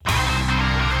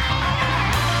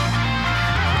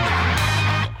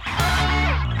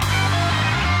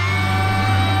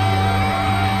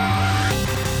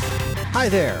Hi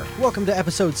there! Welcome to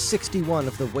episode 61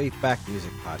 of the Wave Back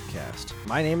Music Podcast.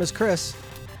 My name is Chris.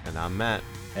 And I'm Matt.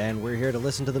 And we're here to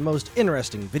listen to the most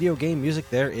interesting video game music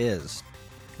there is.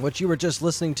 What you were just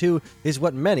listening to is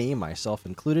what many, myself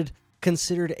included,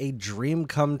 considered a dream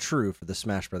come true for the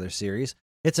Smash Bros. Series.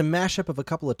 It's a mashup of a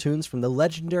couple of tunes from the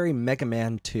legendary Mega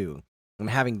Man 2.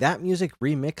 And having that music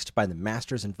remixed by the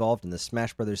masters involved in the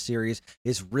Smash Bros. Series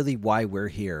is really why we're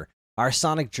here. Our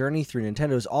sonic journey through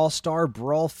Nintendo's All-Star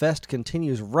Brawl Fest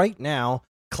continues right now.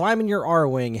 Climb in your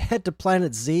R-Wing, head to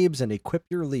Planet Zebes, and equip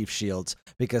your leaf shields,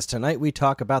 because tonight we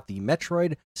talk about the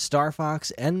Metroid, Star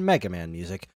Fox, and Mega Man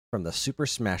music from the Super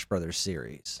Smash Bros.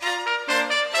 Series.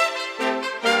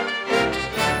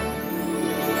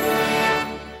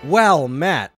 Well,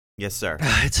 Matt. Yes, sir.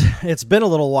 It's been a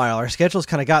little while. Our schedule's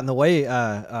kind of got in the way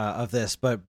of this,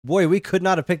 but boy, we could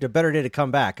not have picked a better day to come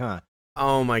back, huh?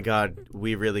 Oh my god,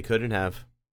 we really couldn't have.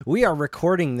 We are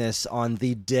recording this on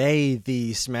the day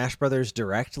the Smash Brothers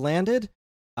Direct landed,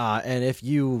 and if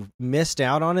you missed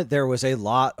out on it, there was a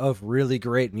lot of really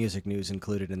great music news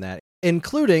included in that,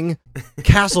 including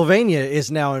Castlevania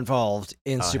is now involved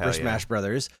in Super Smash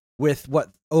Brothers, with,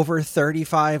 over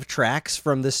 35 tracks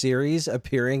from the series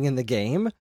appearing in the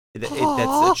game? That's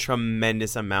a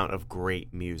tremendous amount of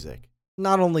great music.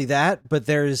 Not only that, but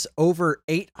there's over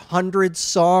 800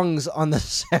 songs on the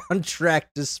soundtrack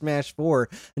to Smash 4.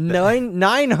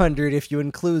 900 if you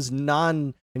include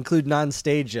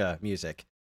non-stage music.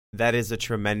 That is a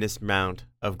tremendous amount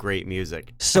of great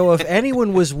music. So if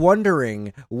anyone was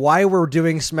wondering why we're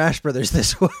doing Smash Brothers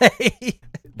this way,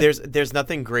 there's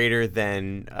nothing greater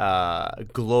than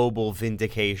global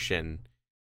vindication,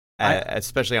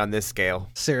 especially on this scale.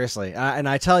 Seriously, and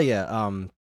I tell you,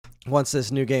 once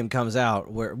this new game comes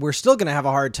out, we're still going to have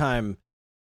a hard time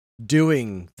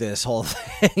doing this whole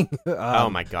thing. Oh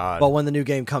my god. But when the new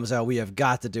game comes out, we have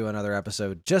got to do another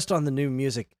episode just on the new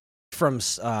music from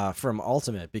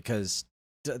Ultimate, because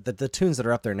the tunes that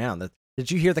are up there now.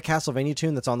 Did you hear the Castlevania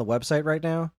tune that's on the website right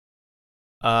now?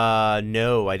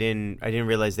 No, I didn't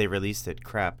realize they released it.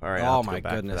 Crap. All right. Oh my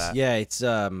goodness. Yeah, it's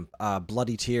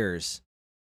Bloody Tears.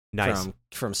 Nice.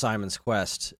 From Simon's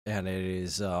Quest, and it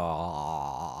is.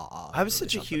 I was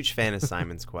such a huge fan of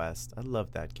Simon's Quest. I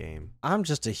love that game. I'm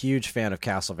just a huge fan of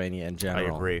Castlevania in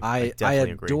general. I agree. I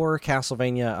adore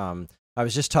Castlevania. I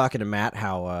was just talking to Matt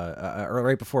how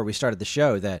right before we started the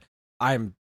show that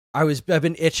I've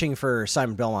been itching for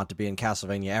Simon Belmont to be in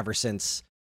Castlevania ever since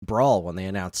Brawl, when they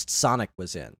announced Sonic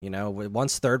was in. You know,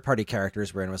 once third-party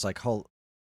characters were in, it was like,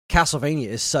 Castlevania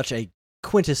is such a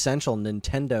quintessential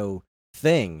Nintendo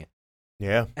thing,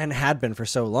 and had been for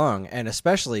so long, and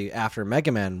especially after Mega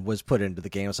Man was put into the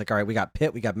game, it's like, all right, we got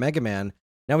Pit, we got Mega Man,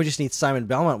 now we just need Simon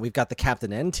Belmont. We've got the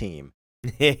Captain N team.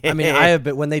 I mean,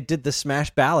 when they did the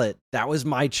Smash ballot, that was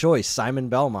my choice, Simon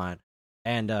Belmont,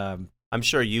 and I'm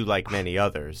sure you like many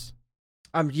others.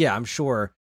 I'm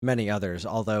sure many others,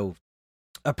 although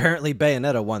apparently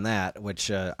Bayonetta won that,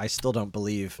 which I still don't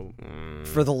believe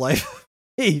for the life of me.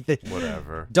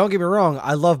 Whatever. Don't get me wrong,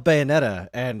 I love Bayonetta,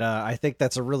 and I think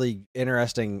that's a really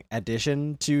interesting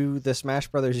addition to the Smash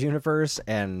Brothers universe,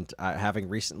 and having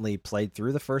recently played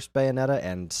through the first Bayonetta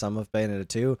and some of Bayonetta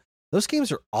 2, those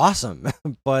games are awesome,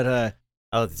 but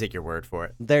I'll have to take your word for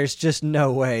it. There's just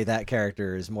no way that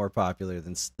character is more popular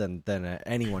than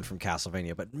anyone from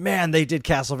Castlevania, but man, they did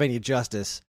Castlevania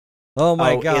justice. Oh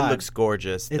my god. It looks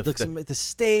gorgeous. The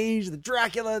stage, the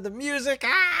Dracula, the music,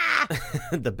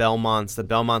 the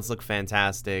Belmonts look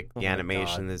fantastic. The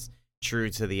animation is true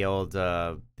to the old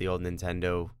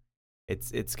Nintendo.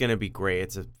 It's going to be great.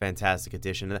 It's a fantastic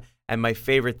addition. And my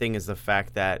favorite thing is the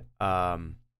fact that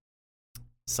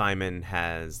Simon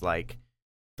has like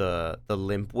the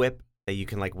limp whip that you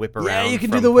can like whip around. Yeah, you can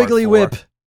do the wiggly whip.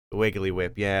 The Wiggly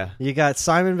Whip, yeah. You got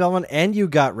Simon Belmont and you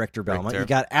got Richter Belmont. You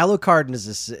got Alucard as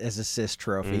a Sis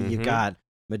trophy. Mm-hmm. You got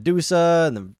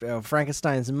Medusa and the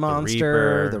Frankenstein's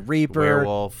monster, the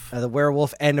Reaper, the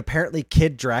werewolf, and apparently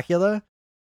Kid Dracula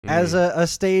as a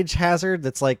stage hazard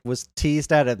that's like was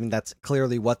teased at. I mean, that's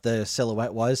clearly what the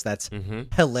silhouette was. That's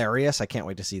hilarious. I can't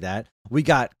wait to see that. We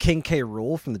got King K.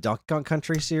 Rool from the Donkey Kong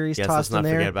Country series tossed in there.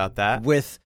 Let's not forget about that.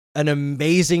 With an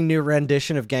amazing new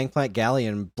rendition of Gangplank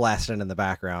Galleon blasting in the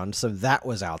background, so that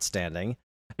was outstanding.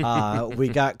 We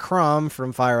got Chrom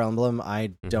from Fire Emblem.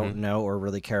 I don't know or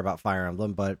really care about Fire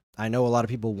Emblem, but I know a lot of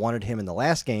people wanted him in the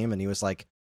last game, and he was like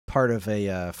part of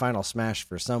a Final Smash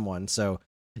for someone. So,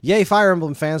 yay, Fire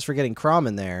Emblem fans for getting Chrom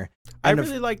in there. I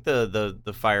really like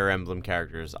the Fire Emblem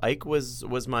characters. Ike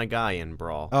was my guy in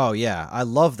Brawl. Oh yeah, I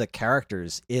love the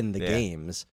characters in the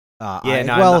games.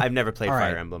 I've never played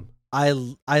Fire Emblem.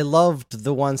 I loved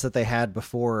the ones that they had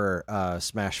before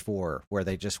Smash 4, where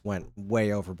they just went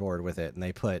way overboard with it, and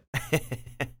they put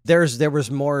there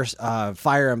was more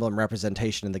Fire Emblem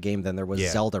representation in the game than there was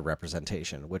Zelda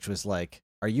representation, which was like,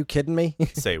 are you kidding me?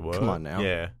 Say what? Come on now.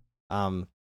 Yeah.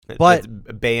 But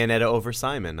Bayonetta over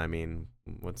Simon. I mean,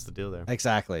 what's the deal there?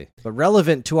 Exactly. But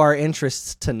relevant to our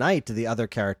interests tonight, the other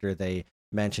character they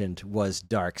mentioned was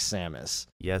Dark Samus.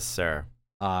 Yes, sir.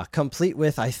 Complete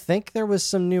with, I think there was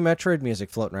some new Metroid music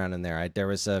floating around in there. There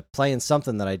was playing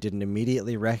something that I didn't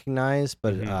immediately recognize,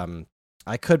 but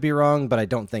I could be wrong, but I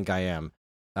don't think I am.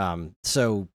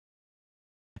 So,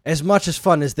 as much as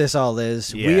fun as this all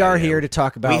is, we are here to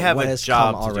talk about what has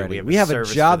come already. We have a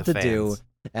job to do,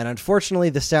 and unfortunately,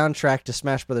 the soundtrack to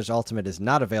Smash Bros. Ultimate is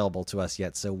not available to us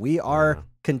yet, so we are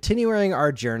continuing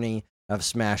our journey of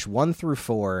Smash 1 through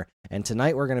 4, and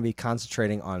tonight we're going to be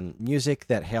concentrating on music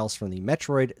that hails from the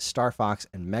Metroid, Star Fox,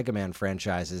 and Mega Man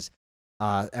franchises,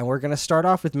 and we're going to start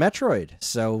off with Metroid,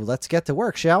 so let's get to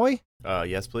work, shall we?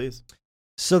 Yes, please.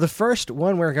 So the first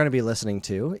one we're going to be listening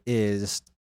to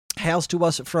hails to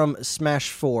us from Smash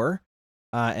 4,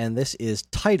 and this is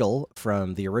Title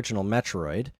from the original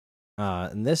Metroid,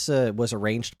 and this was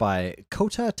arranged by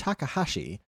Kota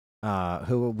Takahashi,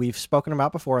 who we've spoken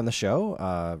about before on the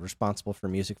show, responsible for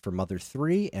music for Mother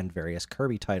 3 and various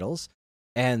Kirby titles.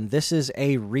 And this is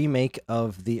a remake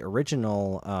of the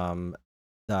original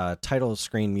title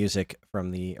screen music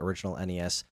from the original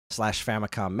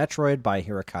NES/Famicom Metroid by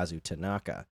Hirokazu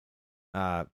Tanaka.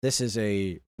 This is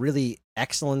a really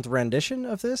excellent rendition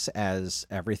of this, as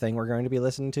everything we're going to be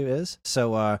listening to is.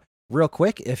 So, real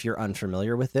quick, if you're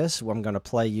unfamiliar with this, I'm going to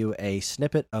play you a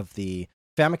snippet of the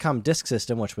Famicom Disk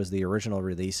System, which was the original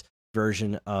release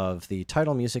version of the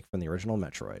title music from the original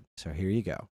Metroid. So here you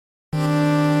go.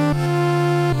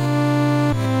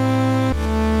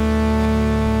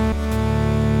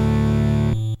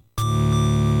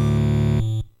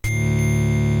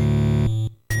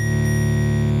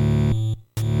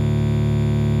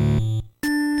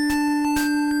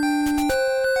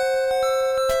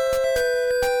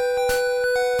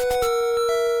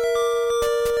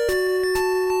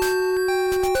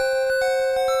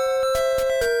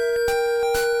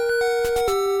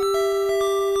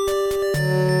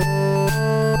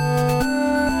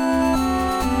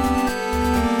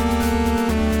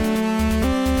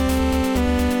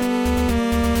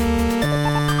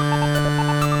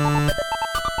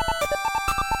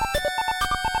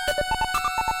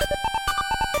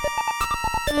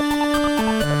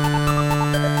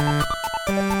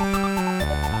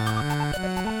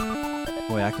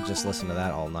 Listen to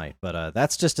that all night, but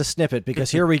that's just a snippet,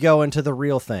 because here we go into the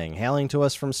real thing. Hailing to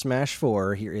us from Smash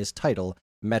 4, here is Title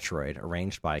Metroid,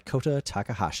 arranged by Kota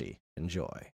Takahashi.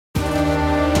 Enjoy.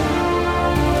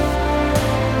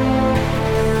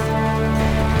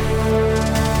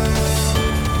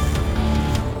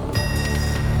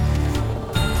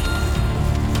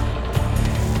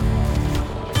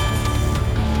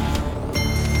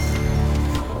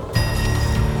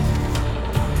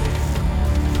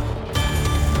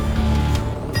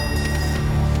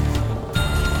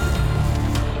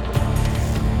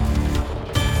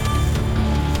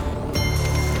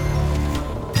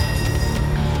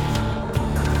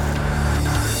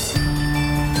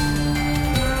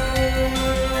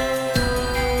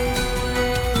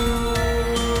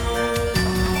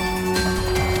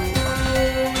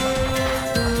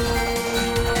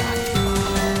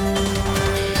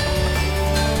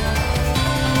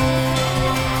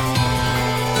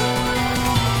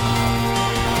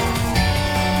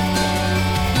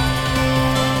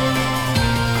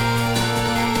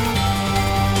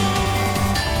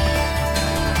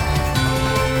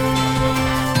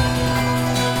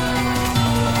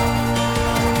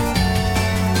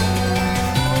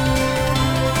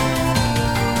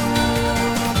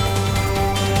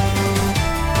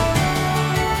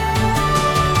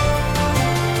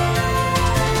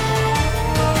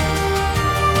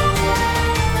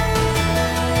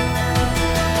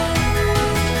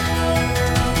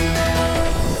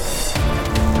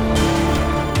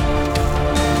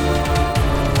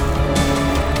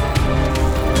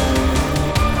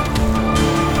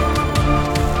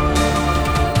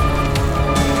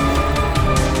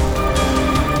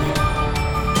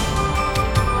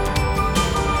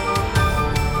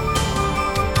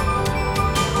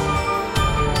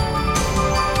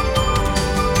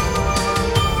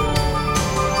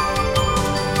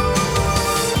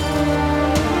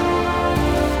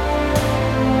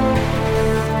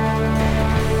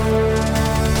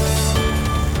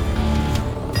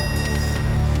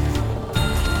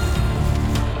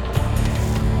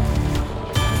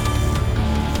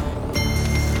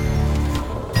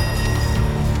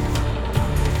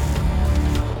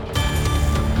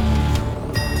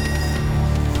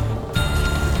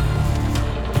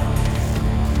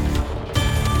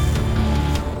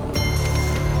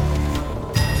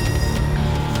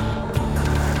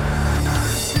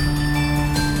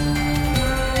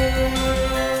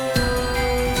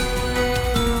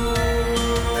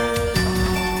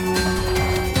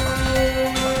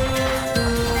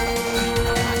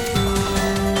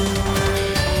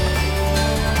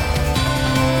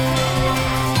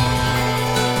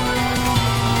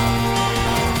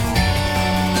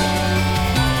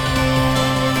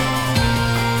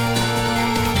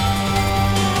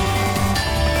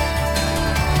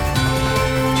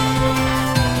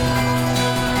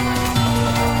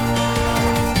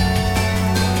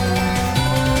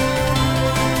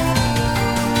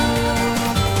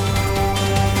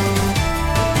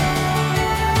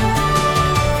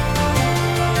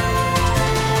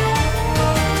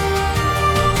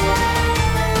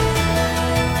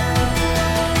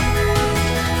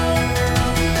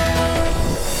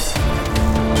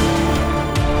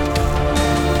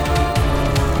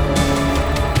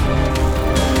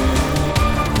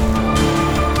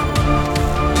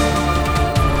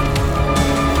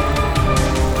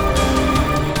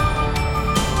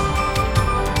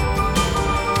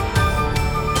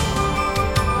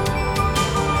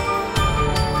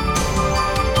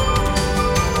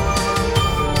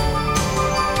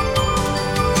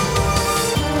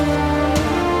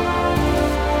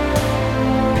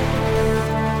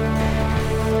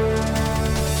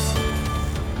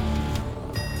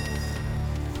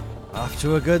 Off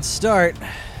to a good start.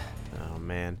 Oh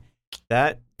man,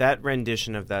 that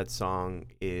rendition of that song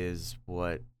is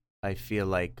what I feel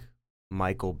like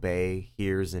Michael Bay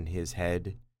hears in his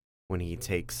head when he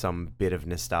takes some bit of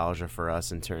nostalgia for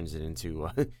us and turns it into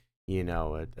a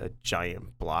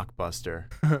giant blockbuster.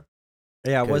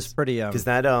 Yeah, it was pretty because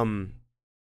that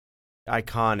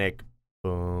iconic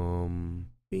boom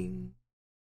bing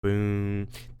boom,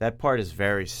 that part is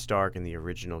very stark in the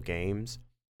original games.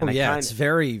 And it's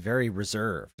very, very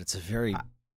reserved. It's a very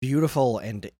beautiful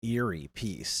and eerie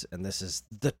piece, and this is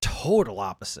the total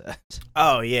opposite.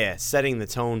 Oh yeah, setting the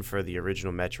tone for the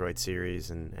original Metroid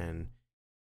series, and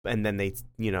then they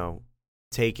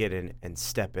take it and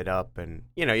step it up, and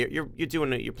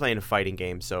you're playing a fighting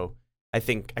game, so I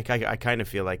think I kind of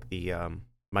feel like the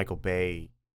Michael Bay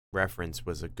reference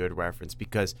was a good reference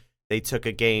because they took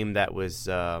a game that was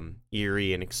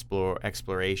eerie and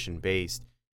exploration based,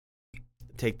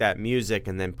 take that music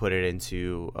and then put it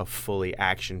into a fully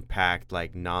action-packed,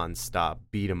 like non-stop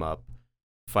beat-em-up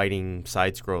fighting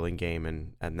side-scrolling game,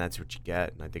 and that's what you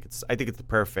get. And I think it's the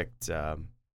perfect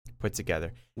put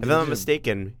together. If I'm not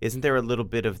mistaken, isn't there a little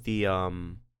bit of the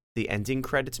ending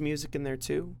credits music in there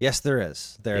too? Yes, there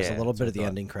is. There's a little bit of the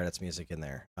ending credits music in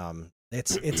there.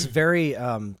 It's very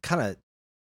kind of,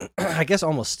 I guess,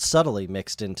 almost subtly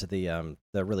mixed into the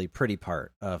really pretty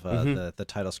part of the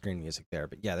title screen music there.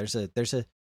 But yeah, there's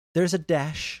a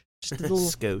dash, just a little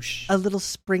skosh, a little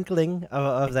sprinkling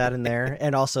of that in there,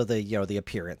 and also the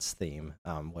appearance theme,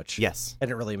 which yes, I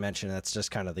didn't really mention. That's just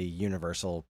kind of the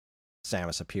universal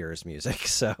Samus Appears music.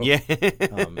 So yeah,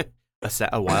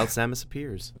 a wild Samus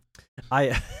appears.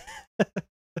 Are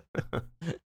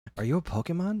you a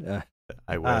Pokemon?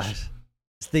 I wish.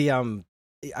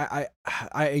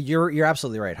 You're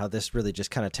absolutely right. How this really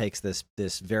just kind of takes this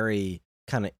very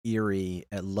kind of eerie,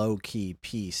 low key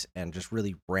piece and just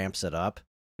really ramps it up,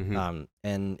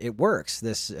 and it works.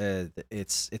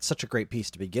 It's such a great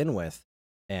piece to begin with,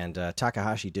 and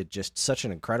Takahashi did just such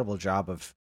an incredible job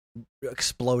of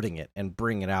exploding it and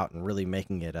bringing it out and really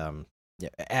making it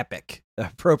epic,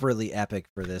 appropriately epic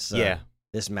for this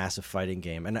this massive fighting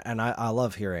game. And I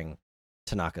love hearing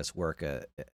Tanaka's work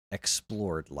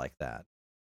explored like that.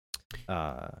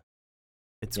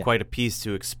 It's quite a piece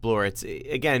to explore. It's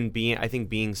again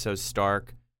being so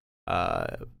stark,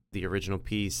 the original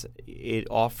piece, it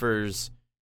offers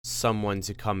someone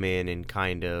to come in and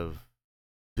kind of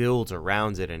build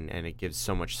around it, and it gives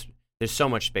there's so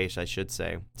much space, I should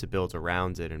say, to build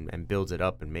around it and build it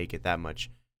up and make it that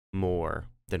much more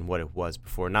than what it was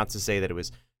before. Not to say that it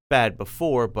was bad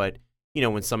before, but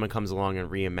when someone comes along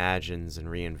and reimagines and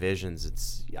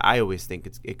re-envisions, I always think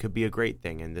it could be a great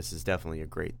thing, and this is definitely a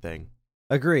great thing.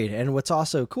 Agreed. And what's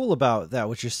also cool about that,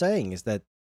 what you're saying, is that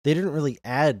they didn't really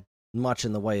add much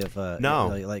in the way of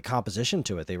like composition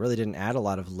to it. They really didn't add a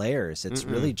lot of layers. It's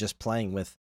really just playing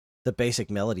with the basic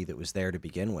melody that was there to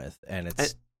begin with, and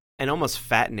it's and almost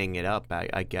fattening it up,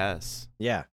 I guess.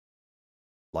 Yeah,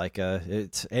 like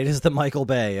it is the Michael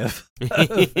Bay of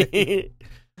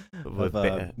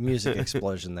music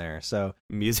explosion there. So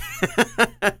music.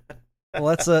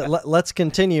 Let's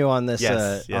continue on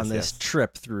this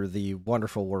trip through the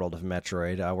wonderful world of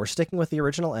Metroid. We're sticking with the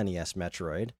original NES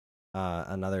Metroid,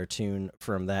 another tune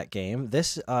from that game.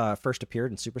 This first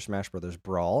appeared in Super Smash Bros.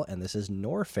 Brawl, and this is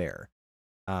Norfair.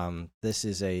 This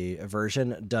is a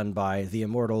version done by the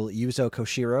immortal Yuzo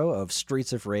Koshiro of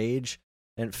Streets of Rage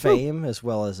and fame, as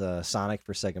well as Sonic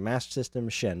for Sega Master System,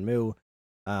 Shenmue.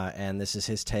 And this is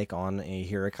his take on a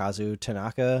Hirokazu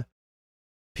Tanaka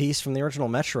piece from the original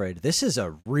Metroid. This is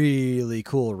a really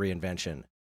cool reinvention.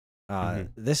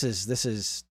 It's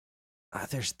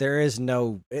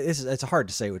hard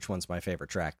to say which one's my favorite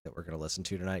track that we're going to listen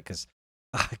to tonight, because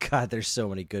God, there's so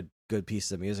many good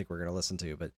pieces of music we're going to listen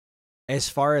to. But as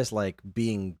far as like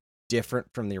being different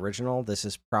from the original, this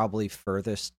is probably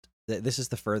this is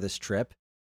the furthest trip.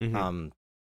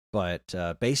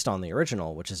 But based on the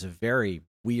original, which is a very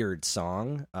weird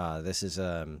song, this is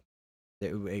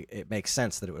it makes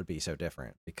sense that it would be so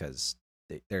different, because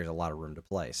there's a lot of room to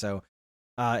play. So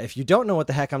if you don't know what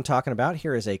the heck I'm talking about,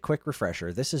 here is a quick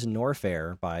refresher. This is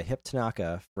Norfair by Hip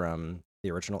Tanaka from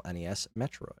the original NES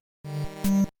Metroid.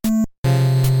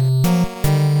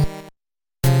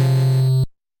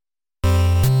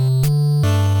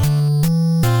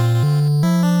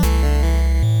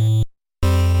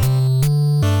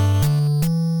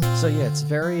 So yeah, it's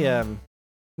very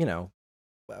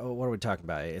what are we talking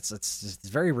about? It's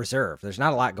very reserved. There's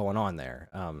not a lot going on there.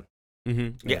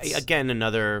 Yeah, again,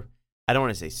 another, I don't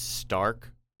want to say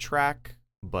stark track,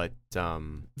 but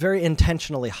very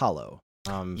intentionally hollow.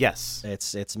 Yes,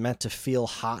 it's meant to feel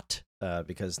hot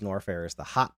because Norfair is the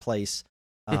hot place,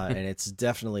 and it's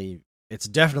definitely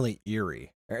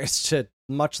eerie. It's just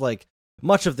much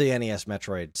of the NES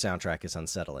Metroid soundtrack is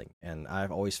unsettling, and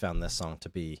I've always found this song to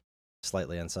be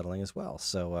slightly unsettling as well.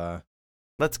 So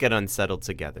let's get unsettled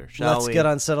together, shall we? Let's get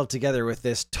unsettled together with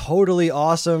this totally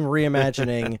awesome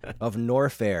reimagining of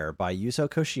Norfair by Yuzo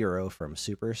Koshiro from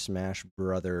Super Smash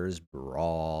Bros.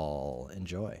 Brawl.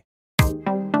 Enjoy.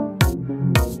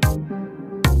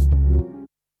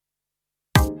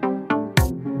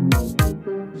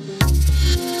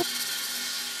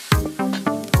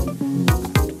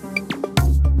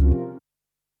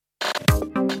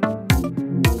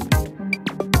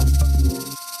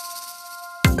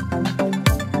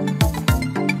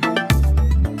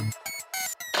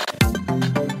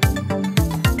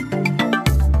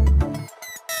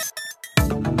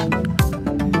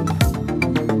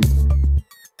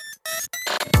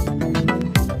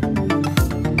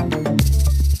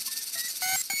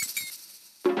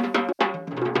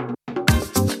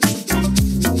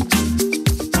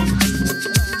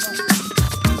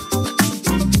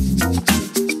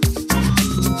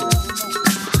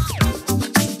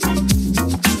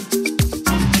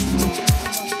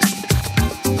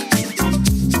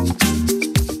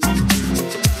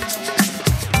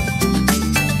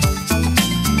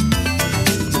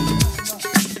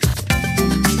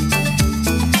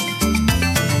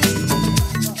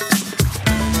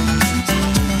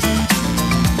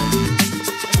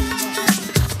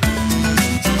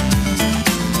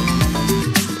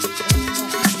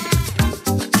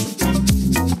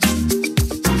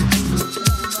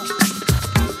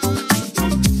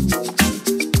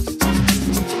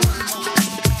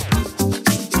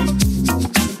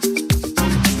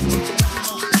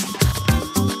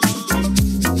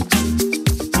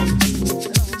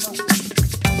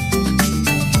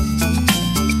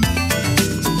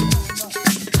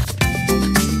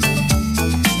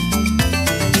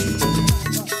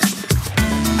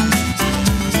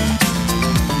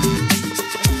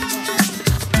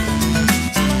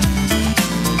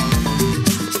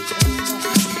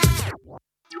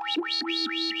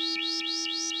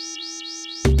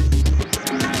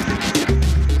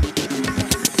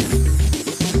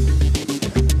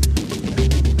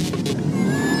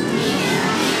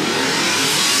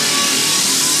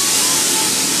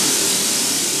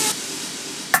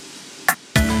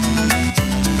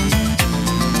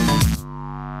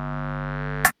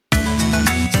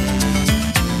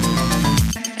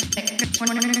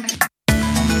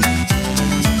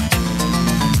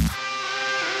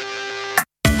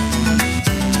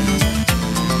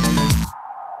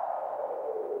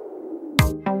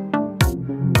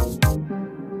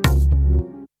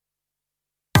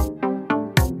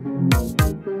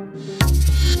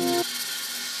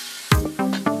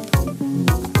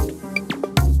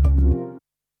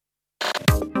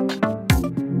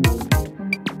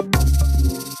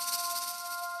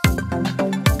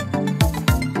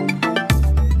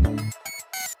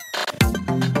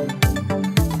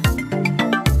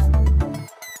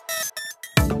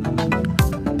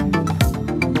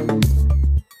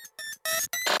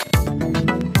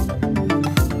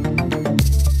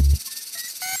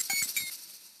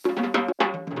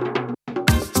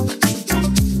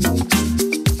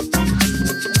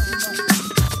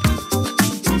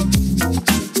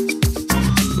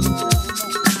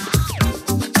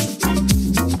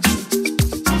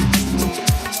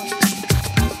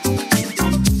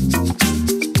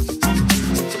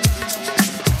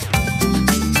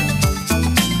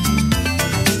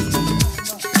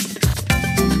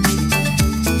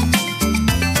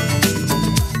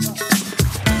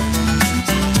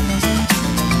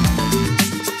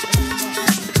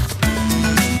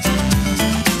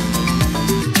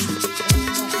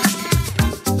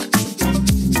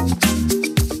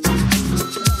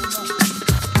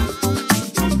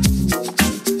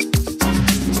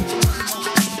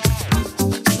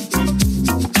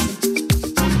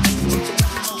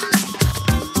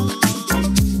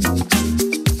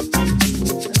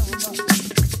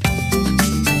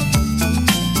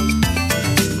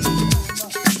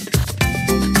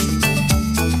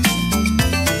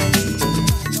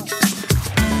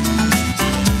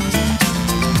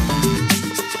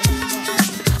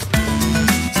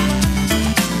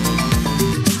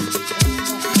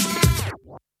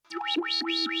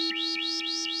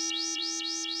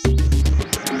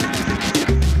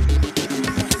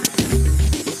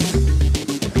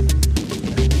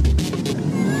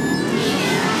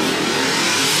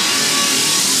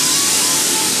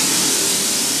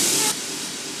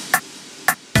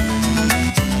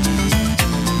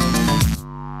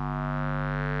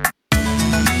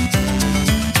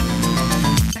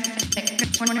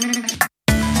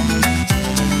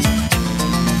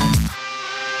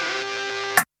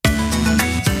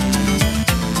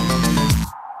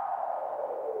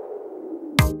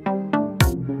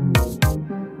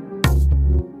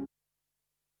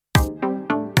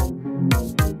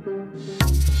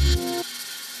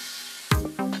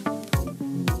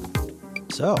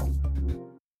 so.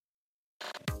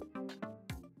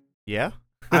 Yeah.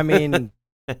 I mean,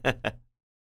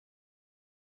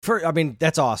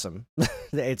 that's awesome.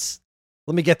 Let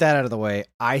me get that out of the way.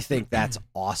 I think that's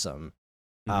awesome.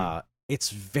 It's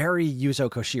very Yuzo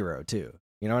Koshiro too.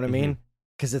 You know what I mean?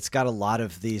 Because it's got a lot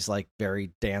of these like very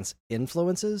dance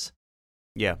influences.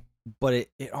 Yeah. But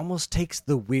it almost takes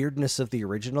the weirdness of the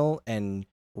original and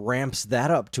ramps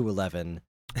that up to 11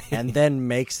 and then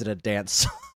makes it a dance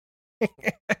song.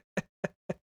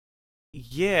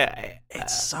 Yeah.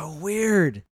 It's so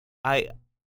weird. I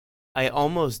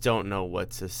almost don't know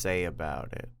what to say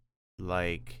about it.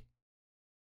 Like,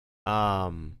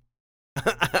 I'm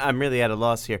really at a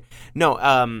loss here.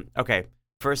 No, okay.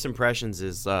 First impressions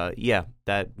is, that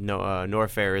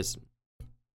Norfair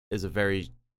is a very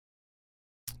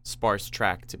sparse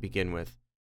track to begin with.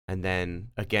 And then,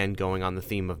 again, going on the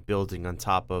theme of building on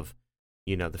top of,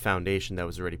 the foundation that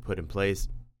was already put in place.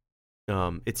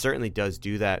 It certainly does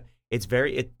do that.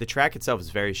 The track itself is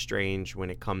very strange when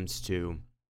it comes to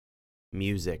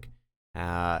music.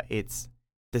 It's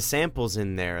the samples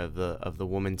in there of the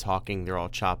woman talking, they're all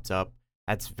chopped up.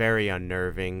 That's very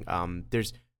unnerving.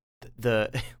 There's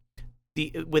the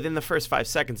within the first 5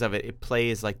 seconds of it, it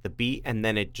plays like the beat and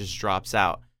then it just drops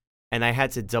out. And I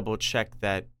had to double check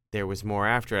that there was more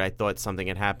after it. I thought something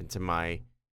had happened to my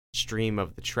stream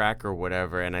of the track or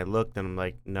whatever, and I looked and I'm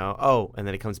like, no. Oh, and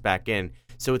then it comes back in.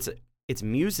 So it's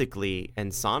musically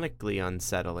and sonically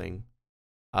unsettling.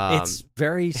 It's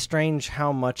very strange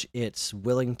how much it's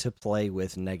willing to play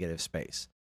with negative space.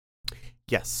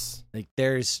 Yes. Like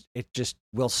it just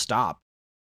will stop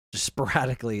just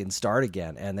sporadically and start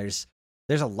again. And there's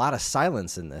a lot of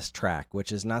silence in this track,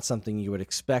 which is not something you would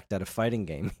expect out of fighting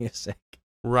game music.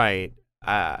 Right.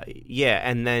 Yeah.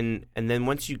 And then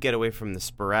once you get away from the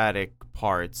sporadic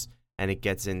parts and it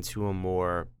gets into a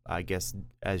more, I guess,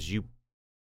 as you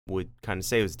would kind of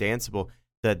say, it was danceable,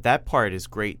 that part is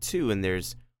great too. And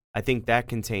I think that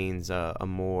contains a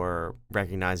more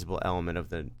recognizable element of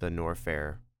the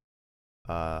Norfair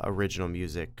original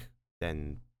music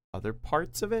than other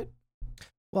parts of it.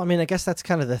 Well, I mean, I guess that's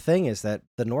kind of the thing, is that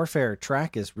the Norfair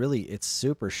track is really, it's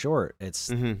super short.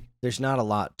 There's not a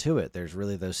lot to it. There's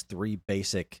really those 3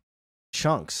 basic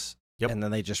chunks, and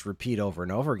then they just repeat over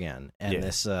and over again. And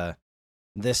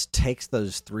this takes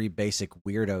those 3 basic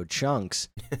weirdo chunks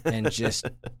and just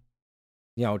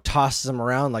tosses them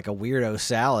around like a weirdo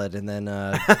salad, and then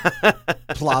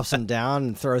plops them down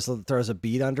and throws a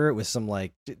beat under it with some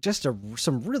like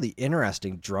some really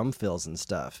interesting drum fills and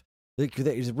stuff.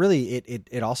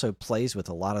 It also plays with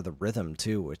a lot of the rhythm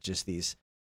too, with just these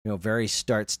very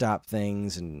start-stop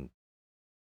things, and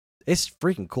it's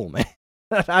freaking cool,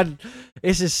 man.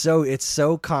 It's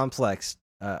so complex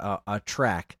a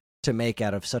track to make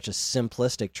out of such a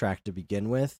simplistic track to begin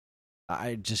with.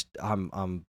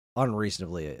 I'm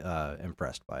unreasonably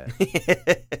impressed by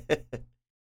it.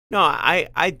 No,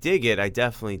 I dig it. I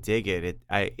definitely dig it.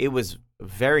 It was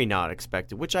very not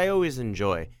expected, which I always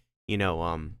enjoy.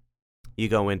 You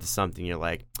go into something, you're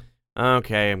like,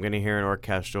 okay, I'm gonna hear an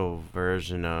orchestral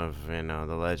version of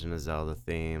the Legend of Zelda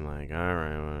theme, like, all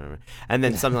right, whatever. And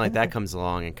then something like that comes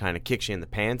along and kind of kicks you in the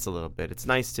pants a little bit. It's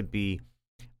nice to be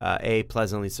A,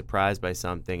 pleasantly surprised by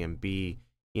something, and B,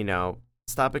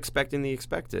 stop expecting the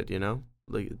expected.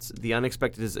 Like the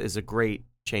unexpected is a great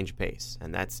change of pace,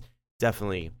 and that's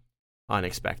definitely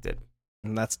unexpected.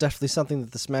 And that's definitely something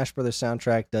that the Smash Brothers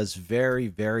soundtrack does very,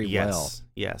 very well.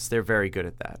 Yes, they're very good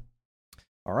at that.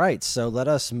 All right, so let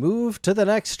us move to the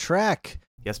next track.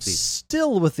 Yes, please.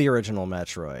 Still with the original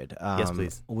Metroid. Yes,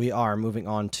 please. We are moving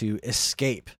on to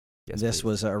Escape. Yes, this please.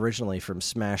 Was originally from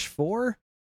Smash 4.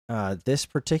 This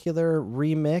particular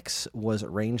remix was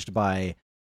arranged by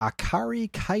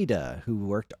Akari Kaida, who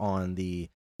worked on the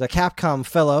Capcom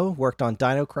fellow, worked on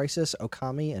Dino Crisis,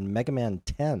 Okami, and Mega Man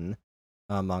 10,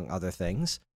 among other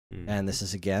things. And this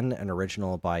is, again, an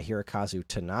original by Hirokazu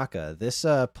Tanaka. This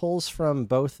pulls from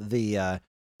both the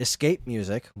Escape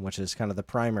music, which is kind of the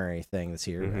primary thing that's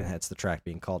here, and hence the track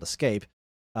being called Escape,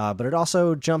 but it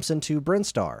also jumps into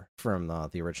Brinstar from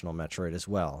the original Metroid as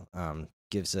well.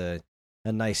 Gives a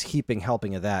nice heaping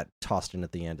helping of that tossed in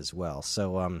at the end as well.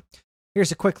 So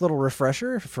here's a quick little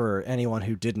refresher for anyone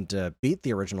who didn't beat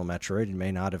the original Metroid and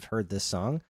may not have heard this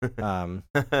song.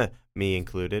 Me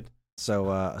included.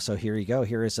 So here you go.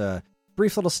 Here is a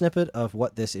brief little snippet of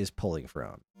what this is pulling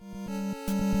from.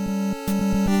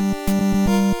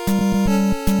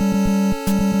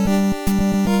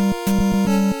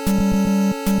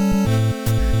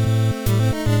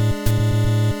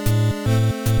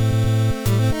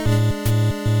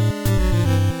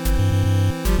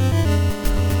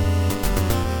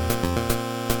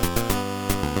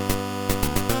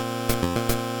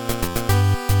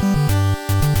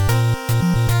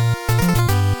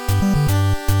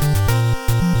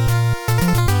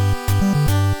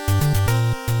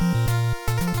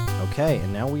 Okay,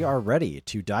 and now we are ready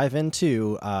to dive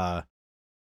into a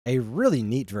really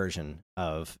neat version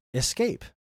of Escape.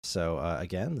 So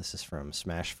again, this is from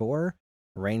Smash 4,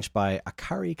 arranged by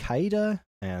Akari Kaida,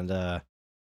 and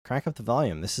crank up the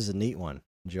volume. This is a neat one.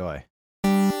 Enjoy.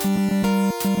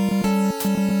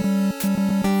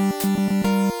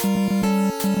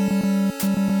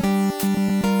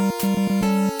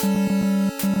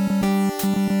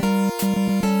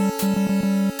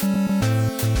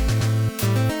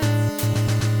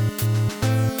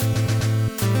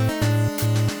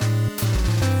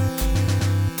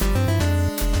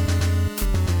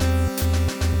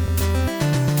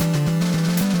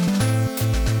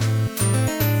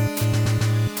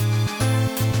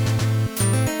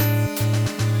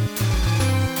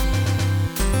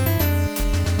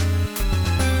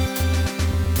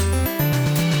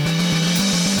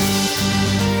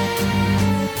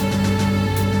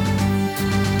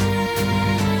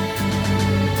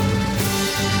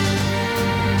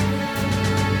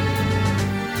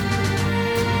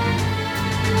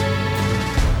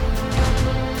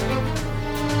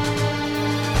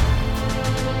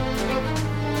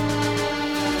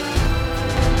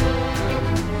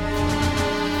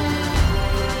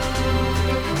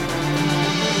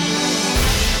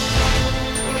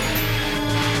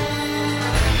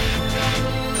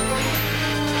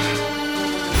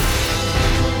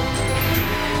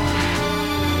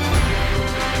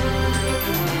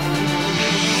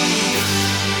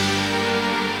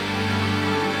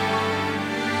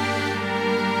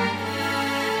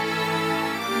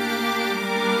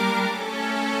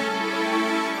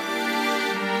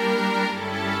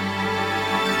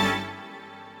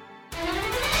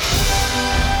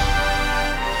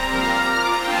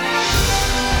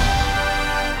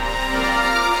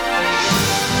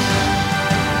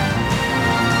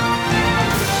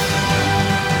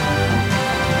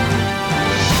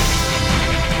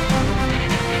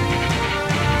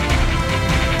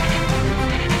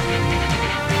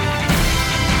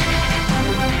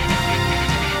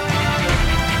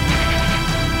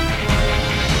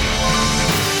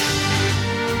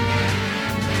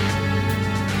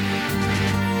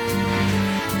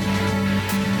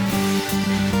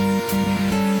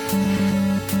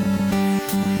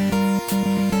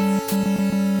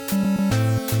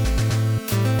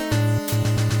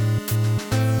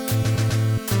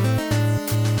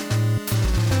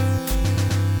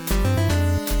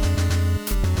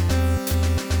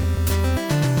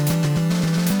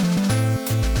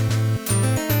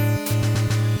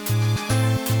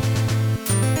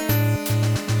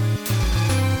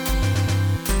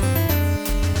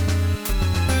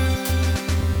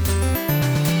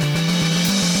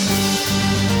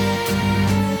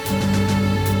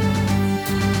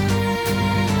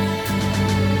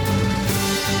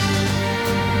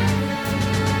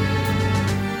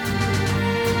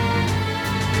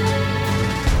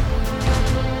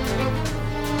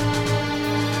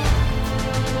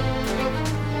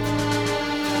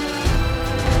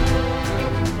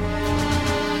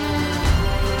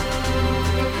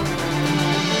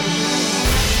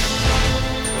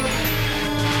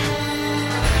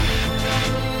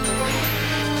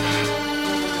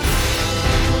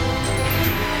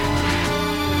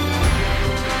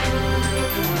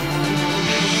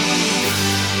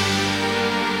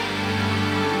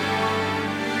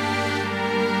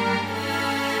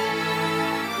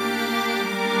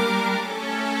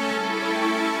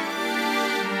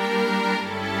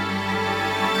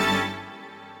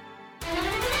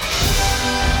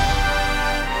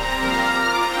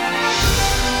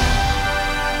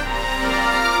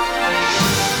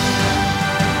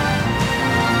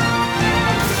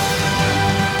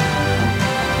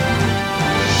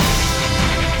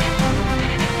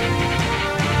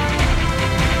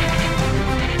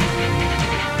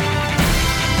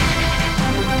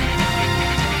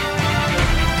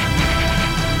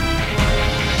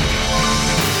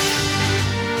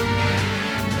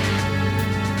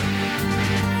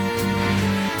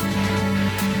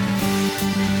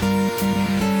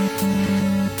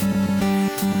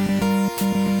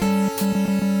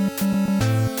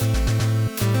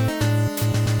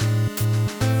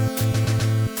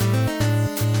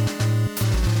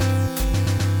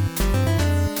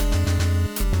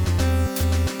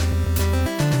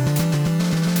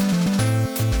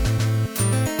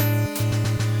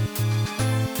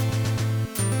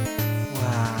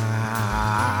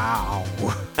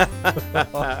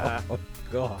 Oh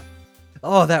god.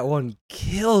 Oh, that one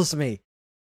kills me.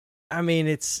 I mean,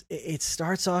 it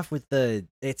starts off with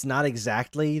it's not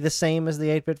exactly the same as the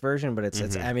 8-bit version, but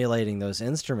it's emulating those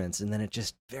instruments, and then it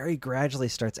just very gradually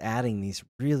starts adding these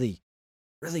really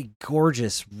really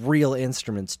gorgeous real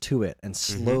instruments to it, and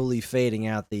slowly fading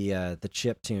out the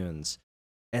chip tunes,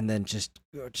 and then just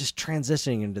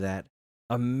transitioning into that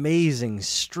amazing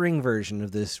string version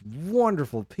of this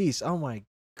wonderful piece. Oh my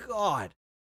god.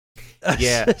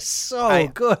 Yeah. So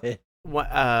good. One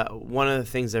of the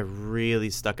things that really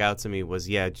stuck out to me was,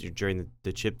 during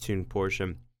the chiptune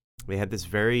portion, we had this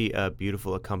very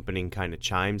beautiful accompanying kind of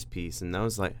chimes piece, and I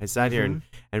was like, I sat here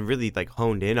and really like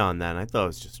honed in on that, and I thought it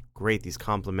was just great. These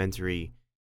complementary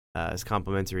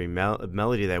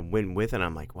melody that went with it. And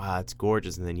I'm like, wow, it's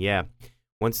gorgeous. And then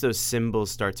once those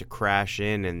cymbals start to crash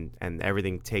in and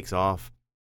everything takes off,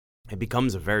 it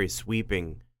becomes a very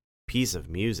sweeping piece of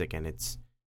music, and it's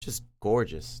just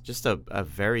gorgeous. Just a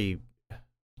very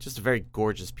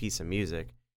gorgeous piece of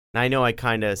music. And I know I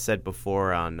kind of said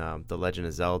before on The Legend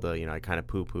of Zelda, I kind of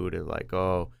poo-pooed it, like,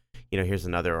 oh, here's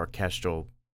another orchestral,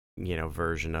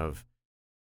 version of,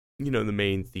 the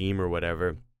main theme or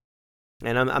whatever.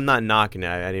 And I'm not knocking it.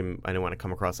 I didn't want to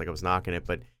come across like I was knocking it,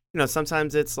 but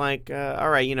sometimes it's like, all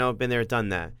right, I've been there, done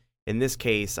that. In this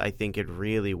case, I think it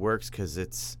really works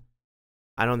because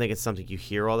I don't think it's something you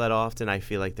hear all that often. I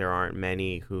feel like there aren't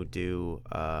many who do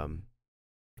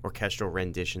orchestral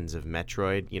renditions of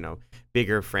Metroid.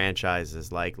 Bigger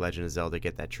franchises like Legend of Zelda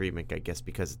get that treatment, I guess,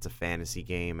 because it's a fantasy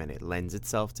game and it lends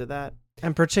itself to that.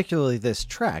 And particularly this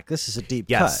track. This is a deep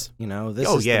cut. This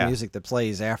is the music that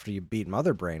plays after you beat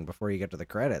Mother Brain before you get to the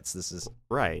credits. This is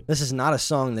right. This is not a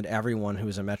song that everyone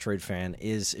who's a Metroid fan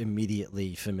is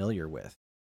immediately familiar with.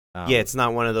 It's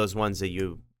not one of those ones that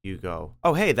you go,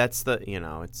 oh, hey, that's the,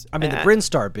 it's... I mean, the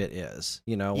Brinstar bit is,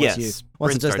 once yes,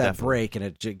 it does that break and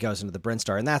it goes into the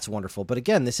Brinstar, and that's wonderful. But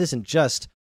again, this isn't just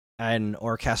an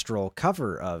orchestral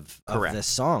cover of this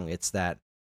song. It's that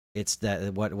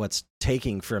what's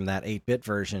taking from that 8-bit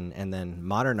version and then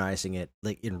modernizing it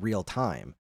like in real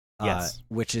time,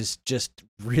 which is just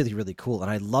really, really cool. And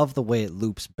I love the way it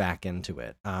loops back into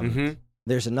it.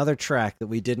 There's another track that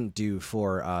we didn't do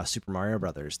for Super Mario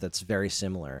Brothers that's very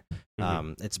similar.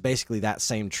 It's basically that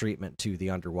same treatment to the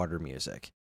underwater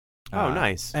music. Oh,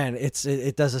 nice. And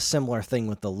it does a similar thing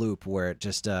with the loop where it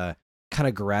just kind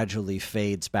of gradually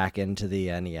fades back into the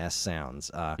NES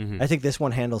sounds. I think this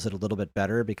one handles it a little bit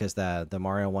better because the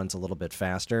Mario one's a little bit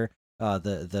faster.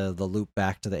 The loop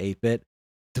back to the 8-bit.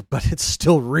 But it's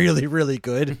still really, really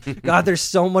good. God, there's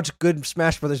so much good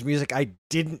Smash Brothers music I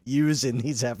didn't use in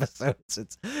these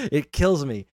episodes. It kills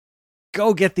me.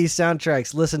 Go get these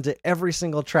soundtracks. Listen to every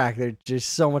single track. There's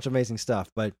just so much amazing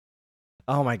stuff. But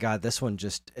oh my God, this one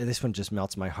just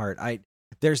melts my heart.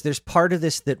 There's part of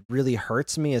this that really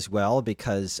hurts me as well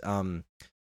because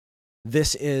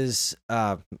this is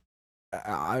I'm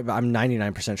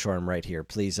 99% sure I'm right here.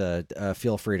 Please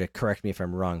feel free to correct me if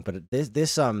I'm wrong. But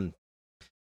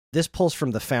this pulls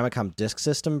from the Famicom Disk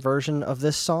System version of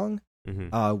this song,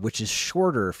 which is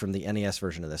shorter from the NES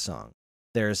version of this song.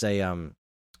 There's a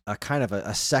kind of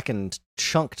a second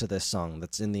chunk to this song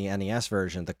that's in the NES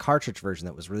version, the cartridge version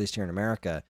that was released here in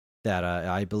America, that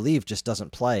I believe just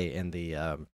doesn't play in the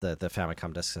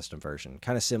Famicom Disk System version.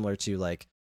 Kind of similar to like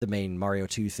the main Mario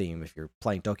 2 theme. If you're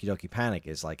playing Doki Doki Panic,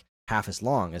 is like half as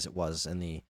long as it was in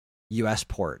the US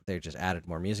port. They just added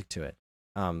more music to it.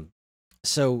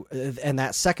 So, and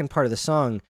that second part of the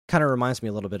song kind of reminds me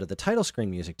a little bit of the title screen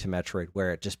music to Metroid,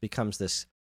 where it just becomes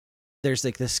there's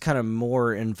like this kind of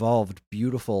more involved,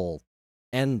 beautiful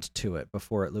end to it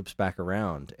before it loops back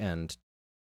around. And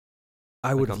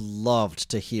I would have loved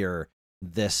to hear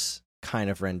this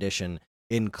kind of rendition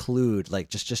include, like,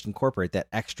 just incorporate that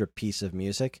extra piece of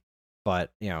music.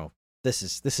 But, this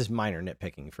is minor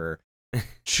nitpicking for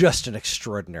just an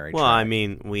extraordinary track. I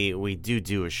mean, we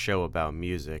do a show about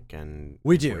music, and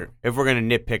we do. If we're going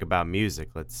to nitpick about music,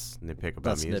 let's nitpick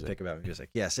about music.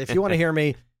 Yes, if you want to hear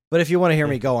me, but if you want to hear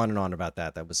me go on and on about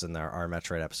that was in our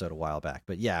Metroid episode a while back.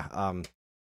 But yeah,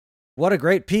 what a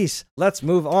great piece. Let's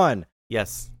move on.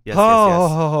 Yes.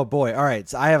 Oh boy. All right,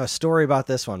 so I have a story about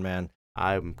this one, man.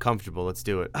 I'm comfortable. Let's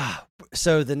do it.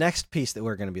 So the next piece that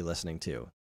we're going to be listening to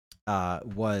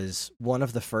was one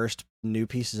of the first new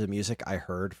pieces of music I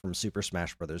heard from Super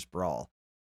Smash Bros. Brawl.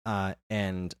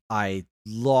 And I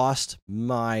lost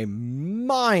my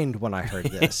mind when I heard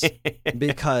this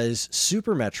because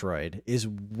Super Metroid is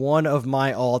one of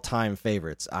my all-time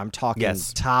favorites. I'm talking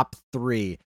top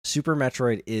 3. Super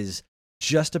Metroid is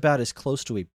just about as close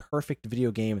to a perfect video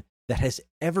game that has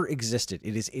ever existed.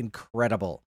 It is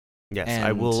incredible. Yes, and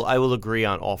I will agree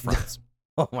on all fronts.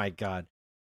 Oh my God.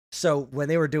 So when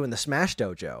they were doing the Smash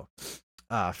Dojo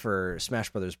for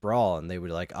Smash Brothers Brawl, and they would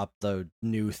like upload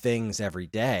new things every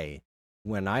day,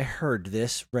 when I heard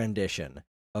this rendition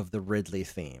of the Ridley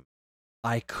theme,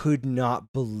 I could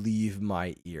not believe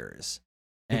my ears.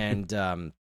 And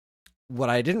what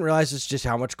I didn't realize is just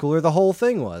how much cooler the whole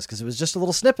thing was, because it was just a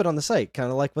little snippet on the site, kind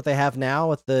of like what they have now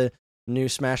with the new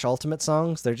Smash Ultimate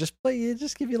songs. They're just give you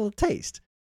a little taste.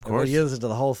 Of course. You listen to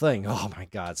the whole thing. Oh my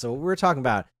God. So what we're talking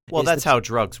about. Well, that's how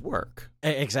drugs work.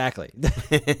 Exactly.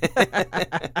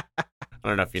 I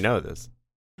don't know if you know this.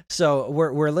 So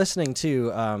we're listening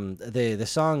to the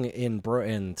song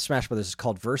in Smash Brothers is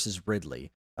called Versus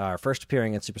Ridley. First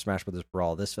appearing in Super Smash Brothers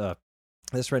Brawl. This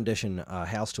rendition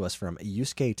hails to us from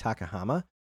Yusuke Takahama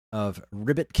of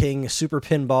Ribbit King, Super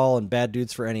Pinball, and Bad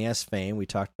Dudes for NES fame. We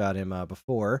talked about him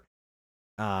before.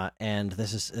 And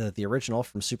this is the original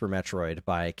from Super Metroid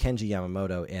by Kenji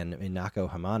Yamamoto and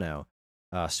Minako Hamano.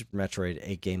 Super Metroid,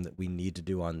 a game that we need to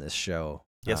do on this show.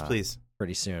 Yes, please.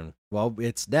 Pretty soon. Well,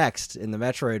 it's next in the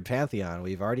Metroid Pantheon.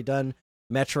 We've already done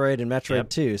Metroid and Metroid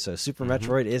 2, so Super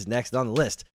Metroid is next on the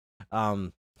list.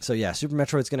 So yeah, Super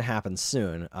Metroid's going to happen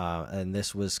soon, and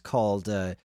this was called,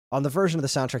 on the version of the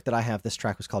soundtrack that I have, this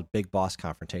track was called Big Boss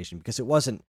Confrontation, because it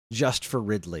wasn't just for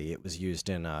Ridley. It was used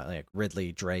in like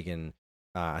Ridley, Dragon,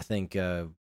 I think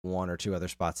one or two other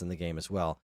spots in the game as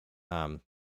well.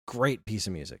 Great piece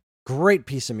of music.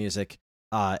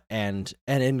 And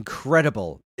an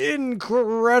incredible new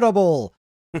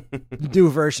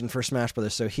version for Smash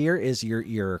Brothers. So here is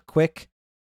your quick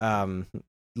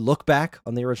look back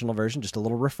on the original version, just a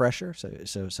little refresher.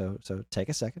 So take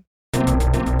a second.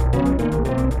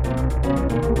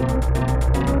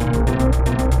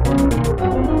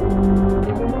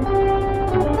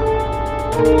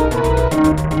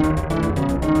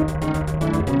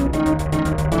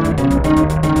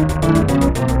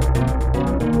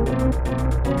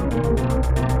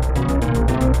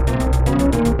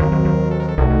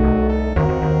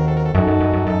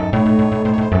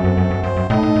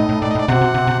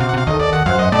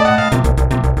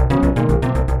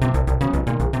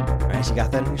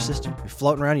 System, you're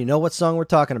floating around, you know what song we're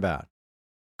talking about.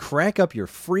 Crank up your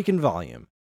freaking volume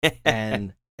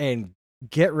and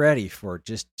get ready for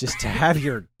just to have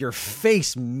your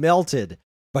face melted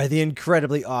by the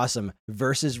incredibly awesome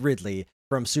Versus Ridley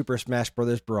from Super Smash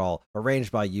Bros. Brawl,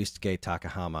 arranged by Yusuke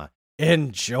Takahama.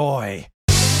 Enjoy!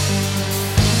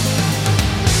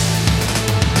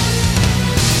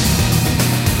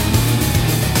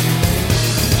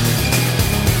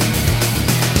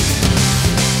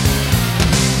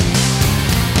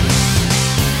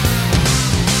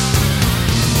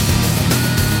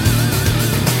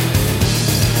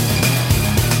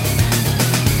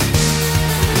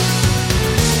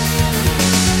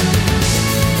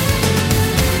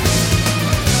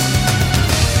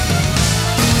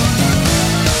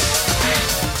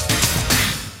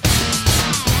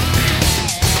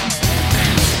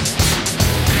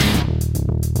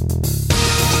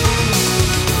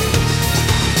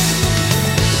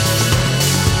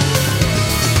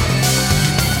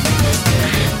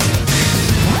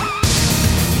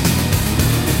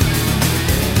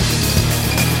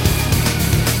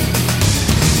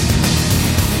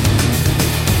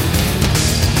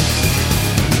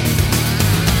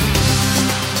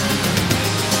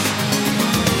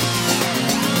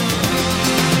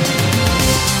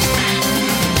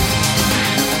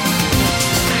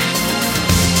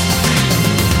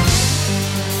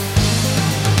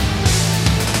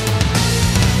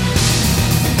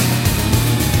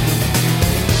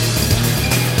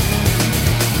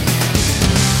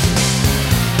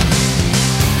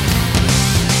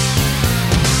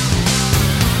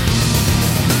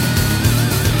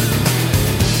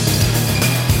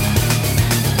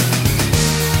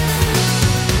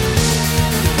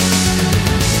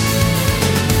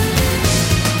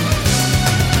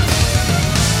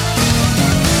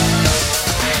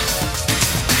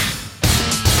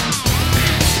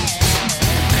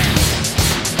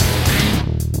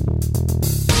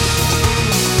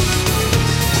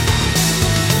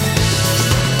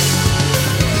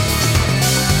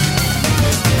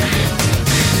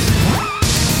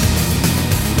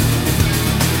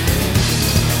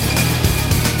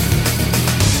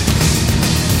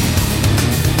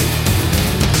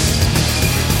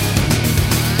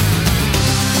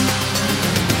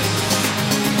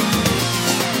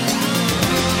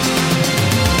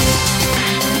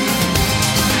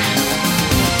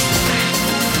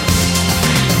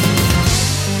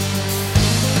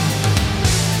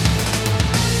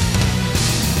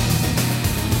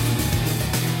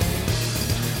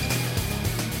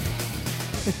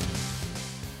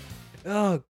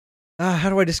 How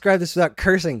do I describe this without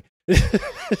cursing?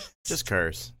 Just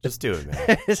curse. Just do it,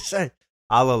 man.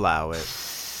 I'll allow it.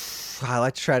 I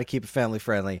like to try to keep it family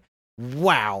friendly.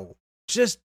 Wow.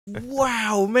 Just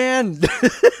wow, man.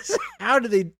 How do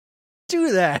they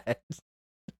do that?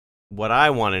 What I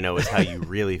want to know is how you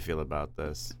really feel about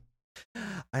this.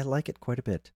 I like it quite a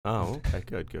bit. Oh, okay.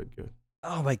 Good.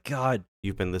 Oh, my God.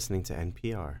 You've been listening to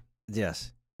NPR.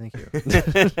 Yes. Thank you.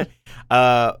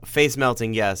 Face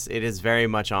melting, yes. It is very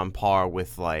much on par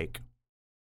with, like,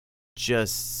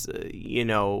 just,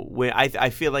 when I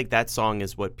feel like that song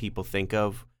is what people think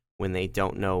of when they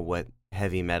don't know what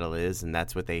heavy metal is, and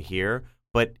that's what they hear.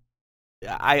 But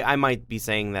I might be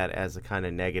saying that as a kind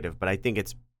of negative, but I think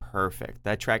it's perfect.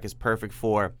 That track is perfect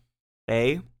for,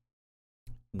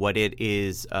 what it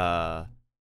is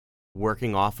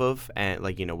working off of, and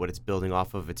what it's building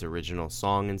off of, its original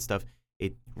song and stuff.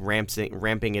 It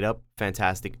ramping it up,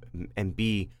 fantastic. And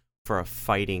B, for a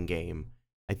fighting game,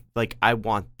 I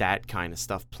want that kind of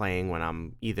stuff playing when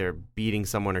I'm either beating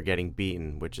someone or getting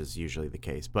beaten, which is usually the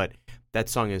case. But that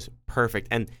song is perfect,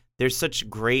 and there's such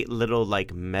great little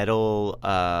metal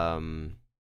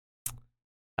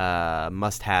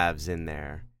must-haves in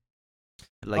there.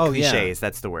 Cliches,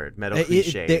 that's the word. Metal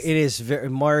cliches. It is very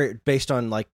more based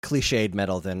on cliched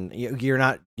metal than you're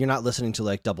not listening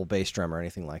to Double Bass Drum or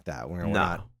anything like that. We're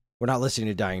not listening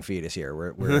to Dying Fetus here.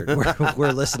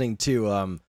 We're listening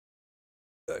to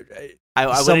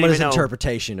someone's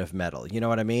interpretation of metal. You know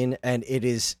what I mean? And it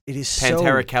is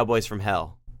Pantera, Cowboys from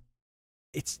Hell.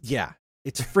 It's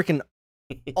freaking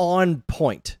on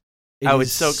point.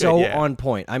 It's so good, yeah. On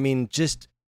point. I mean, just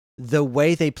the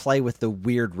way they play with the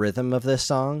weird rhythm of this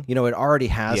song, it already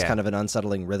has kind of an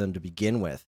unsettling rhythm to begin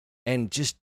with, and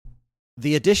just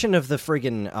the addition of the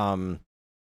friggin'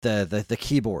 the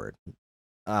keyboard,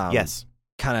 yes,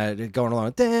 kind of going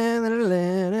along.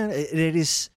 It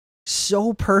is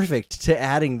so perfect to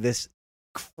adding this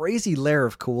crazy layer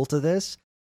of cool to this,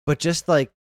 but just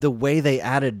the way they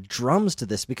added drums to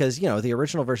this, because the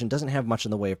original version doesn't have much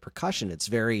in the way of percussion. It's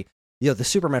very the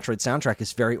Super Metroid soundtrack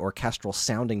is very orchestral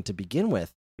sounding to begin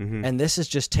with. Mm-hmm. And this is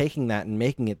just taking that and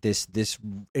making it this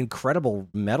incredible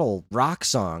metal rock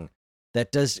song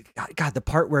that does, God, the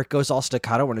part where it goes all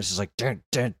staccato when it's just like, dun,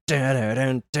 dun, dun, dun,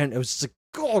 dun, dun. It was just like,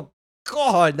 oh,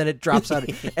 God. And then it drops out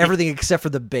everything except for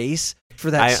the bass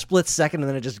for that split second. And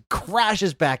then it just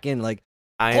crashes back in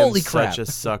holy crap. Such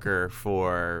a sucker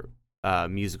for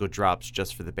musical drops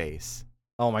just for the bass.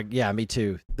 Oh, yeah, me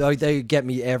too. They get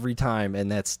me every time.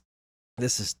 And this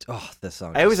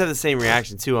song. I always have the same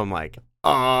reaction too. I'm like,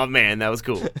 oh man, that was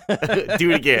cool.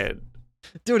 Do it again.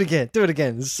 Do it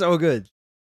again. It's so good.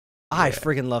 I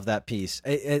freaking love that piece.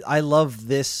 I love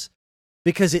this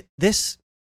because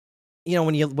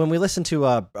when we listened to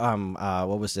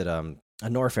what was it, a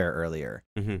Norfair earlier,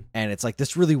 mm-hmm. and it's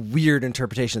this really weird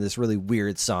interpretation of this really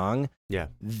weird song. Yeah,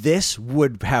 this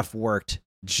would have worked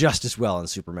just as well in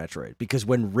Super Metroid, because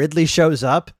when Ridley shows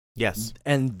up, yes,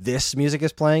 and this music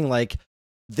is playing,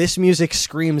 this music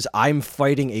screams, "I'm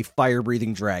fighting a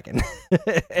fire-breathing dragon,"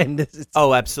 and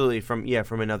oh, absolutely from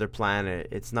another planet.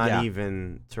 It's not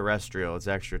even terrestrial; it's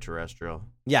extraterrestrial.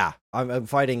 Yeah, I'm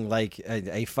fighting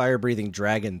a fire-breathing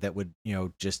dragon that would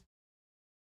just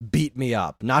beat me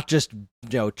up, not just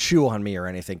chew on me or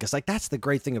anything. Because that's the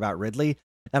great thing about Ridley,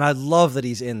 and I love that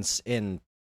he's in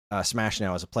Smash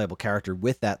now as a playable character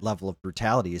with that level of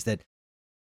brutality. Is that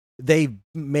they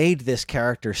made this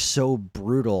character so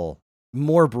brutal.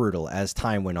 More brutal as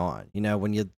time went on.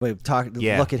 When you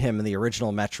look at him in the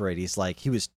original Metroid, he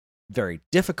was very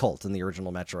difficult in the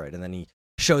original Metroid, and then he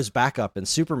shows back up in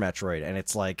Super Metroid, and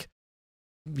it's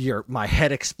my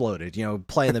head exploded.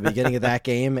 Playing the beginning of that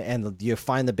game, and you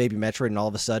find the baby Metroid, and all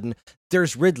of a sudden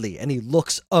there's Ridley, and he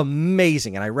looks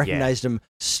amazing, and I recognized him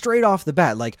straight off the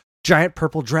bat, giant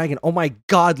purple dragon. Oh my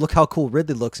God, look how cool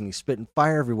Ridley looks, and he's spitting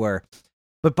fire everywhere.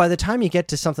 But by the time you get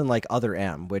to something like Other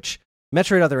M, which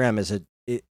Metroid Other M is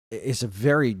a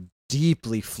very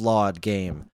deeply flawed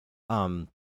game,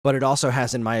 but it also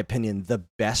has, in my opinion, the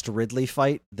best Ridley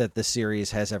fight that the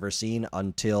series has ever seen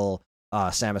until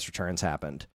Samus Returns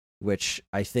happened, which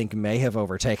I think may have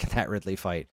overtaken that Ridley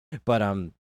fight. But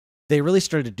they really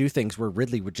started to do things where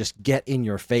Ridley would just get in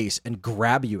your face and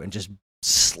grab you and just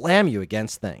slam you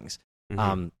against things.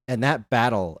 Mm-hmm. And that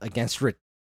battle against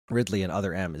Ridley and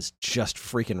Other M is just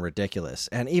freaking ridiculous.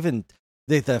 And even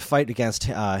the fight against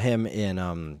him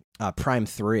in Prime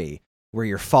 3, where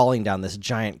you're falling down this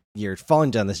giant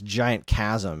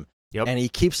chasm, yep. and he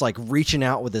keeps reaching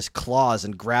out with his claws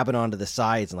and grabbing onto the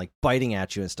sides and biting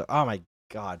at you and stuff. Oh my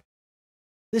God,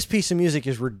 this piece of music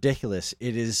is ridiculous.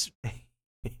 It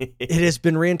has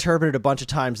been reinterpreted a bunch of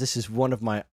times. This is one of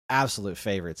my absolute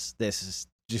favorites. This is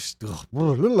just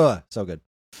so good.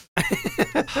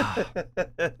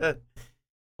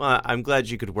 Well, I'm glad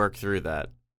you could work through that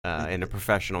in a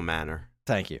professional manner.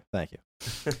 Thank you.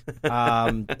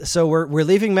 So we're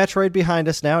leaving Metroid behind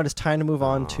us now. It is time to move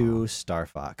on to Star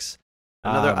Fox.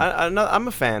 I'm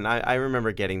a fan. I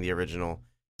remember getting the original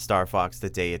Star Fox the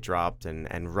day it dropped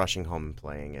and rushing home and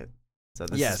playing it. So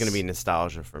this is going to be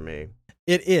nostalgia for me.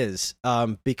 It is,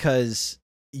 because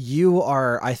you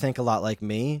are, I think, a lot like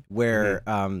me, where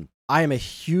I am a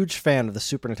huge fan of the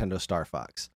Super Nintendo Star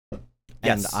Fox.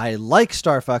 And I like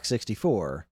Star Fox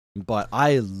 64, but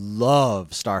I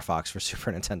love Star Fox for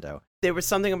Super Nintendo. There was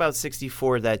something about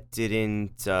 64 that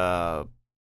didn't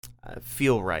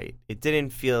feel right. It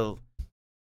didn't feel...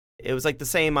 It was like the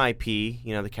same IP,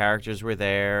 the characters were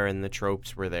there and the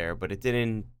tropes were there, but it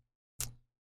didn't...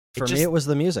 For me, it was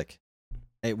the music.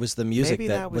 It was the music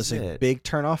that was a it. big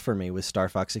turnoff for me with Star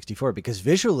Fox 64, because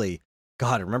visually,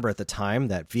 God, I remember at the time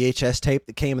that VHS tape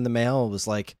that came in the mail was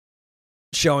like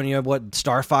showing you what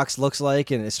Star Fox looks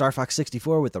like, and Star Fox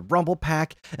 64 with the rumble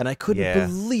pack, and I couldn't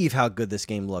believe how good this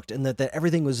game looked, and that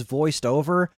everything was voiced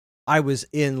over. I was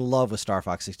in love with Star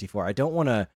Fox 64. I don't want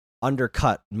to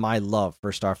undercut my love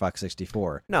for Star Fox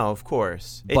 64. No, of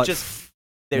course. But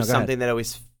there's something that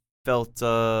always felt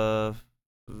off,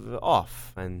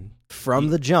 and from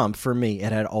the jump, for me,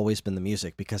 it had always been the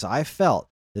music, because I felt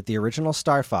that the original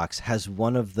Star Fox has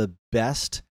one of the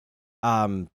best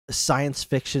science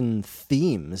fiction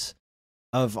themes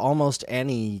of almost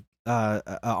any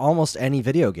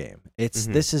video game.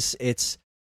 It's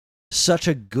such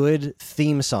a good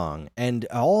theme song, and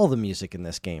all the music in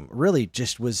this game really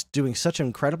just was doing such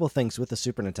incredible things with the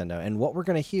Super Nintendo. And what we're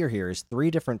going to hear here is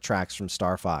 3 different tracks from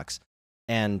Star Fox.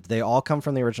 And they all come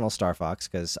from the original Star Fox,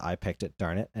 because I picked it,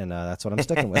 darn it, and that's what I'm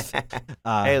sticking with.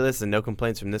 Hey, listen, no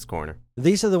complaints from this corner.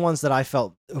 These are the ones that I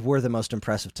felt were the most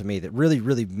impressive to me, that really,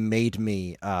 really made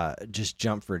me just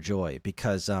jump for joy,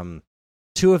 because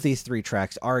 2 of these 3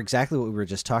 tracks are exactly what we were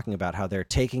just talking about, how they're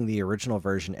taking the original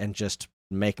version and just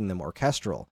making them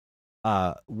orchestral.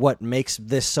 What makes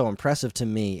this so impressive to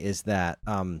me is that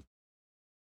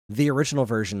the original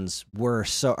versions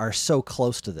are so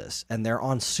close to this, and they're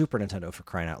on Super Nintendo, for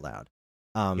crying out loud.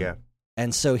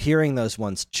 And so hearing those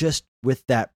ones just with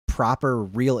that proper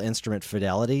real instrument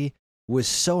fidelity was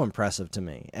so impressive to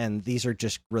me. And these are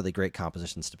just really great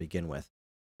compositions to begin with.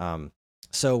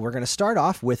 So we're going to start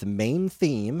off with main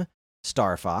theme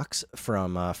Star Fox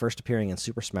from first appearing in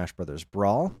Super Smash Bros.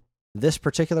 Brawl. This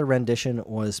particular rendition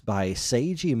was by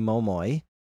Seiji Momoi,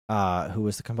 who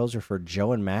was the composer for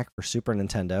Joe and Mac for Super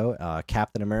Nintendo,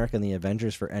 Captain America and the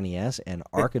Avengers for NES, and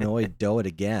Arkanoid Do It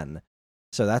Again.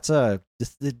 So that's the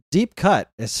deep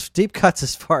cut. It's deep cuts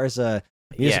as far as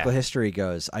musical history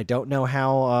goes. I don't know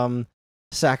how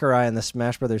Sakurai and the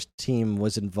Smash Brothers team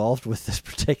was involved with this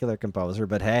particular composer,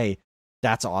 but hey,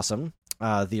 that's awesome.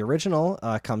 The original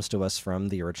comes to us from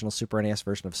the original Super NES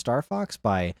version of Star Fox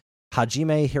by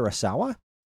Hajime Hirasawa.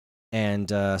 And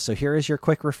so here is your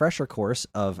quick refresher course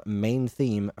of main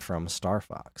theme from Star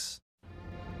Fox.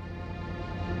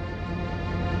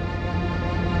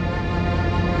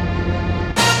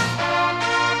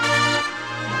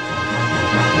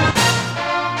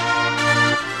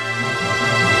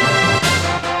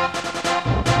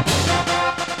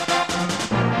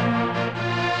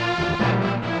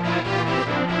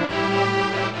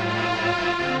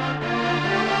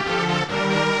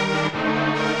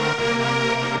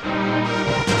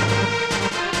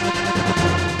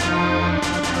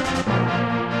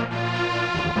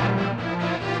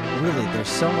 There's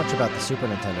so much about the Super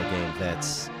Nintendo game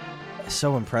that's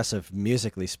so impressive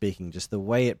musically speaking. Just the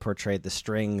way it portrayed the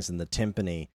strings and the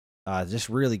timpani just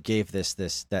really gave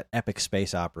that epic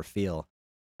space opera feel.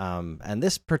 And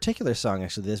this particular song,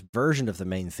 actually, this version of the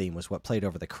main theme was what played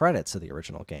over the credits of the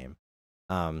original game.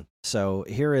 So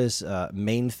here is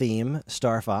main theme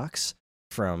Star Fox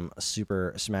from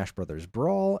Super Smash Bros.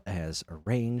 Brawl, as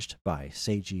arranged by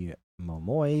Seiji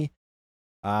Momoi.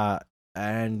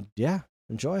 And yeah,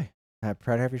 enjoy.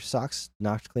 Try to have your socks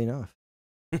knocked clean off.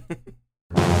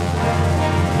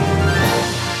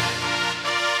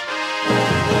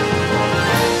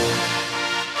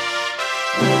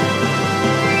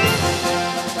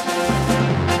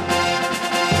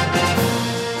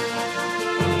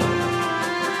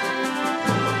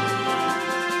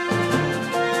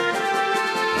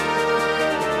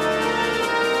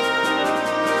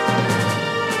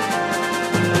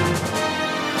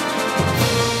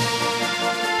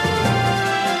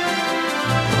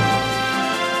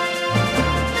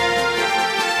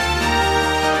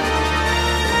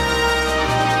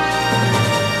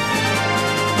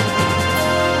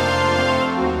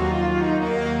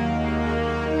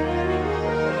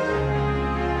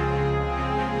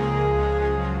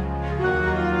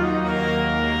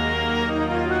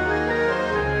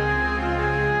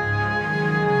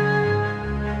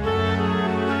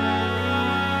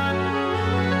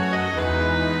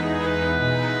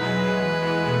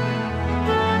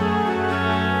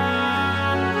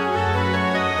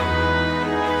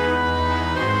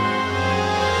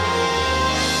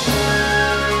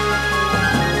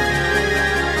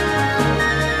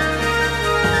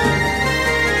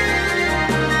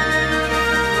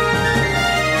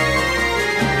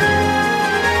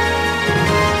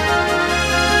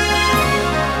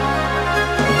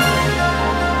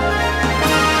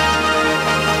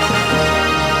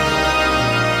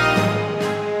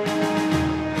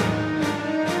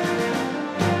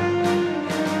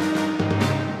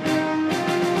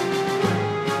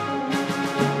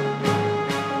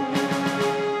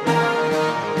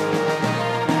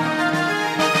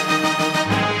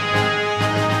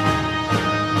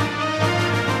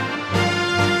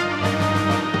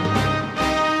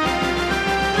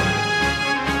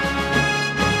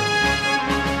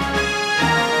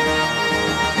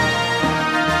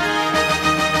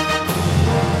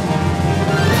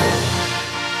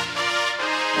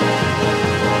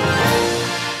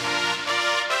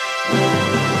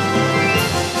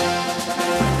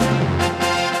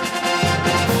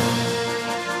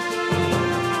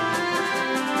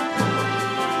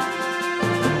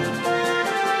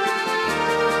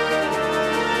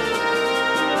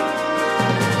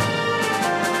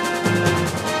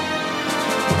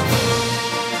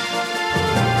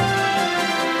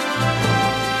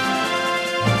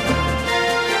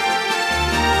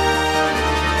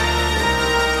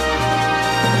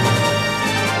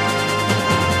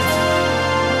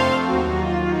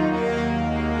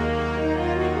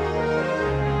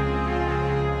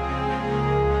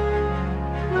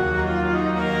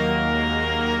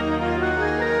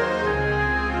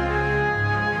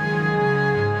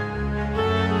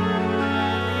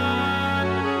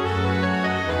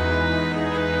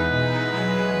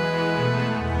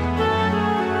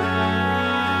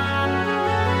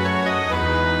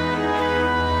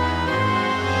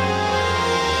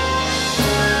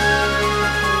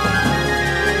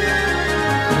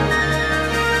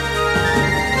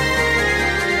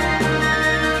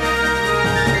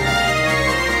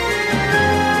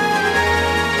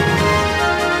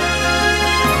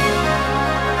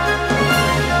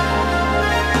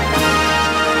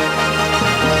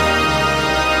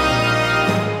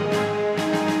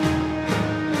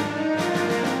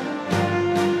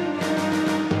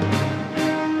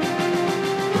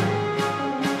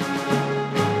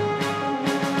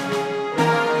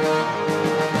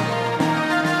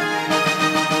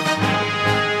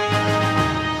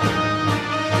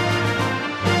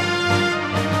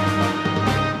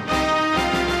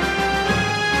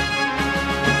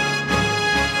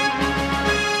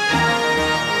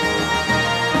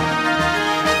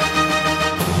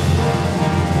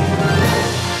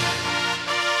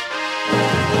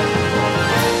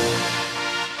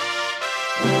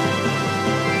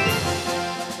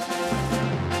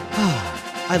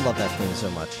 so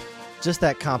much. Just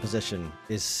that composition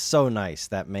is so nice.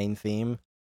 That main theme.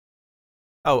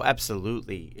 Oh,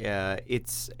 absolutely.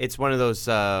 It's one of those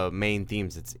main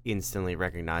themes that's instantly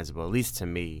recognizable, at least to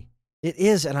me. It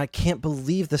is, and I can't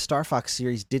believe the Star Fox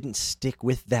series didn't stick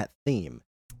with that theme.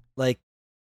 Like,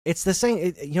 it's the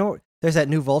same. There's that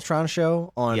new Voltron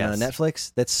show on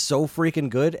Netflix that's so freaking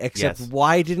good. Except,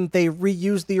 why didn't they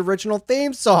reuse the original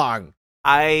theme song?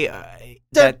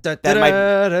 Look,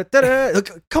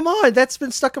 come on, that's been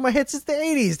stuck in my head since the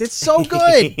 80s. It's so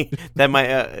good.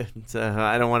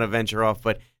 I don't want to venture off,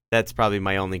 but that's probably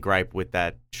my only gripe with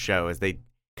that show is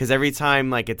because every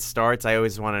time like it starts,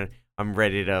 I'm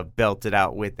ready to belt it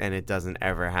out with, and it doesn't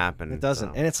ever happen. It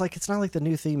doesn't, so. And it's not like the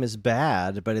new theme is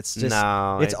bad, but it's just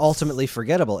it's ultimately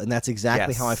forgettable, and that's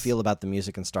exactly how I feel about the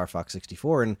music in Star Fox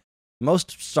 64 and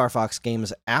most Star Fox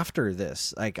games after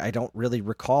this. Like, I don't really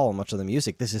recall much of the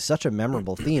music. This is such a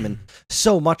memorable theme, and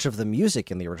so much of the music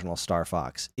in the original Star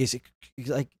Fox is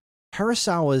like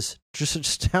Hirasawa's just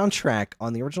soundtrack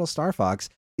on the original Star Fox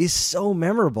is so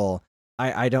memorable.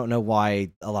 I don't know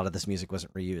why a lot of this music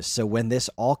wasn't reused. So when this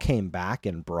all came back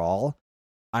in Brawl,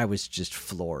 I was just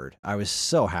floored. I was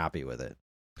so happy with it.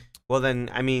 Well,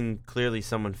 then, I mean, clearly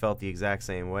someone felt the exact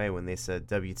same way when they said,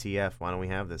 WTF, why don't we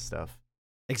have this stuff?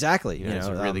 Exactly. It's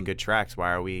really good tracks.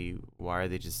 Why are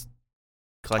they just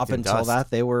collecting up until dust?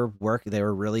 that, they were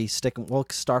really sticking. Well,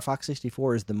 Star Fox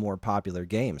 64 is the more popular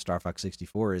game. Star Fox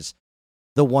 64 is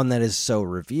the one that is so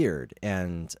revered,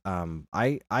 and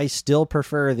I still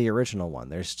prefer the original one.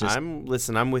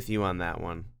 I'm with you on that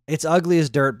one. It's ugly as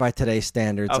dirt by today's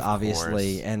standards, of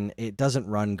obviously, course. And it doesn't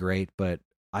run great, but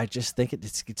I just think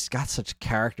it's got such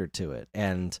character to it,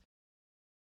 and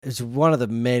it's one of the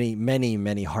many, many,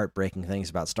 many heartbreaking things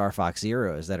about Star Fox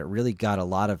Zero is that it really got a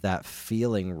lot of that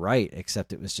feeling right,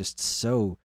 except it was just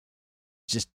so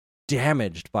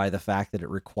damaged by the fact that it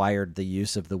required the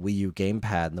use of the Wii U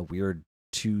gamepad and the weird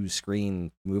 2-screen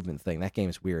movement thing. That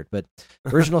game's weird, but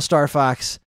original Star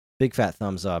Fox, big fat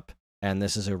thumbs up, and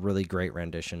this is a really great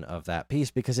rendition of that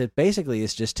piece because it basically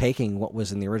is just taking what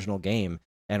was in the original game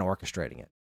and orchestrating it.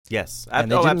 Yes, and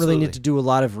they didn't really need to do a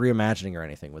lot of reimagining or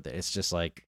anything with it. It's just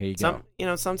like, here you go.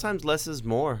 Sometimes less is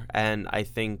more, and I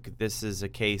think this is a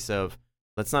case of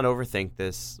let's not overthink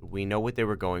this. We know what they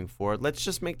were going for. Let's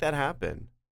just make that happen.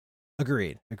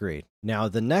 Agreed. Now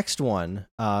the next one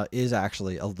is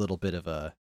actually a little bit of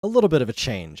a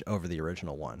change over the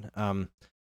original one.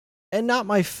 And not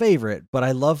my favorite, but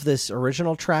I love this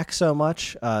original track so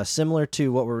much. Similar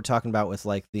to what we were talking about with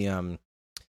like the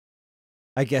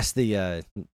I guess the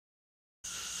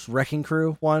Wrecking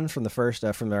Crew one from the first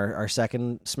from our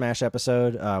second Smash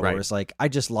episode, where it's like I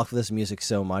just love this music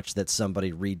so much that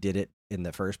somebody redid it in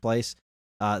the first place.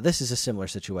 This is a similar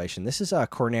situation. This is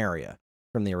Corneria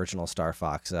from the original Star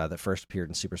Fox that first appeared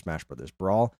in Super Smash Bros.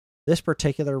 Brawl. This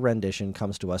particular rendition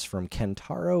comes to us from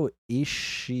Kentaro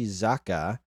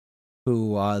Ishizaka,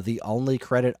 who the only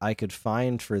credit I could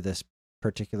find for this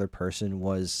particular person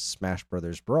was Smash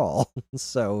Bros. Brawl.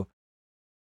 So,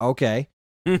 okay.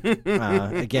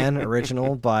 Again,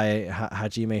 original by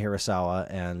Hajime Hirasawa,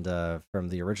 and from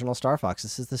the original Star Fox.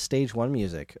 This is the stage 1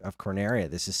 music of Corneria.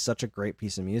 This is such a great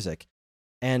piece of music.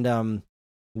 And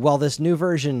while this new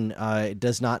version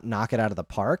does not knock it out of the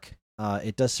park,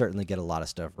 it does certainly get a lot of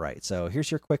stuff right. So here's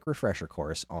your quick refresher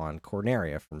course on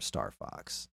Corneria from Star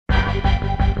Fox.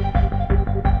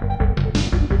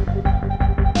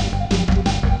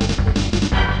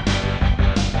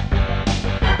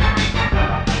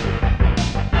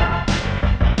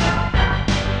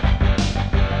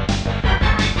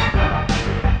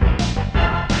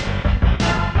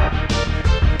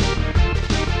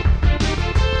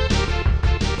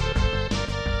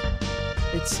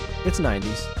 It's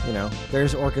 90s,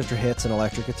 There's orchestra hits and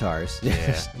electric guitars. Yeah.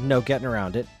 There's no getting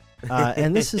around it.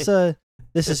 And this is a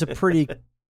pretty.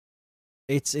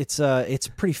 It's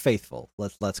pretty faithful.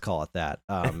 Let's call it that.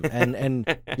 And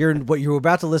what you're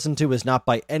about to listen to is not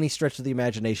by any stretch of the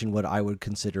imagination what I would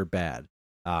consider bad.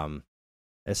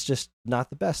 It's just not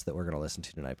the best that we're going to listen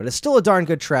to tonight, but it's still a darn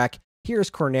good track.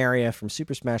 Here's Corneria from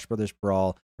Super Smash Bros.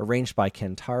 Brawl, arranged by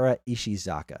Kentaro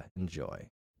Ishizaka. Enjoy.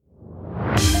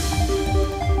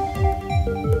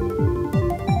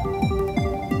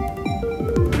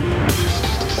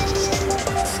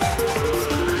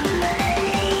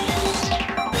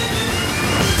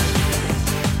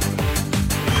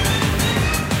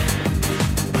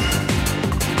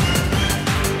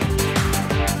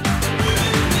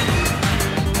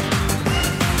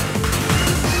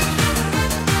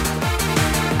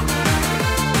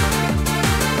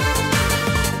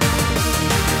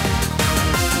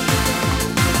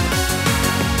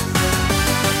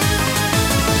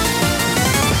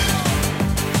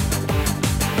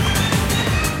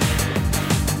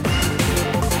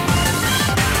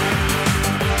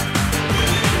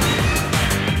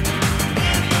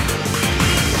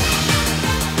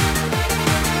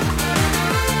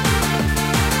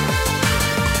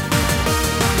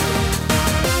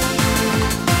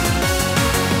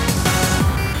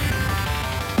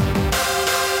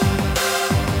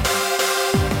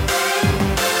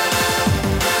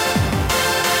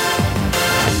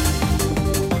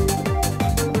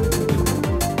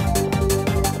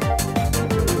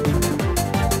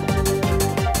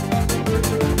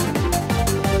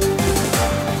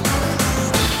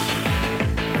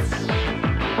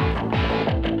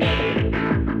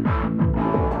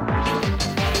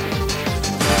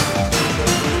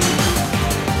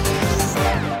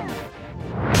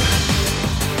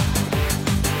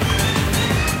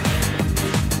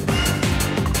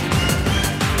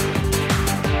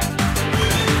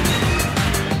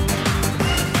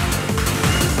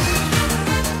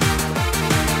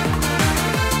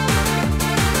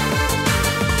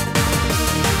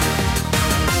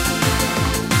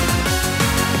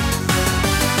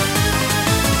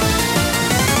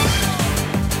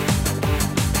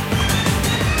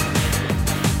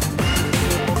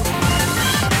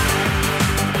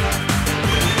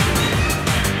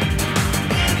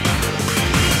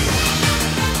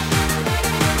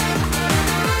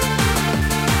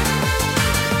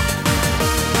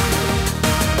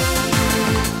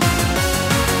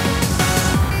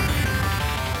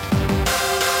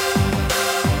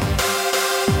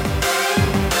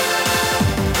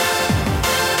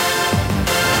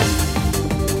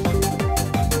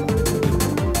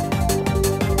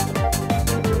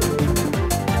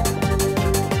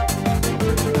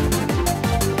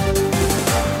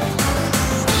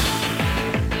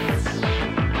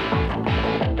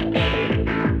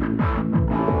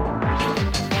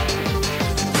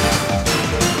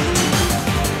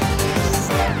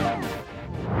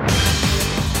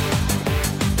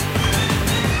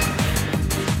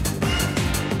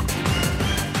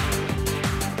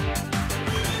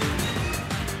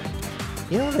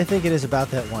 I think it is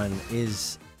about that one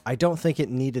is I don't think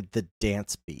it needed the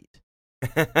dance beat.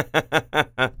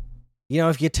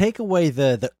 If you take away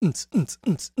the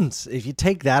if you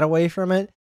take that away from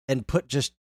it and put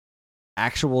just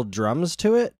actual drums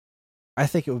to it, I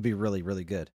think it would be really, really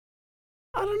good.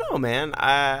 I don't know, man.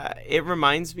 It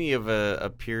reminds me of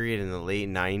a period in the late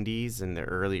 90s and the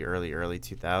early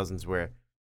 2000s where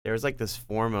there was like this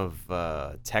form of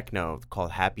techno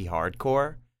called happy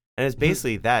hardcore. And it's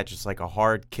basically that, just like a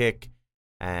hard kick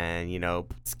and,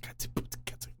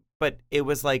 but it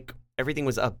was like everything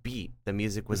was upbeat. The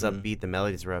music was upbeat. The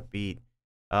melodies were upbeat.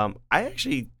 I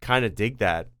actually kind of dig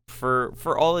that.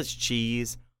 For all its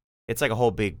cheese, it's like a whole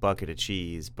big bucket of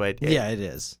cheese. But it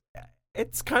is.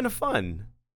 It's kind of fun.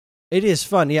 It is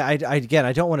fun. Yeah, I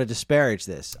don't want to disparage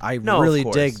this. I really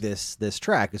dig this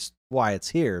track. It's why it's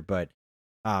here. But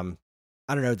I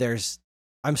don't know.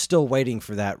 I'm still waiting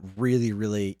for that really,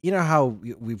 really... You know how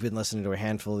we've been listening to a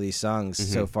handful of these songs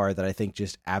so far that I think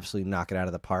just absolutely knock it out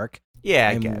of the park? Yeah,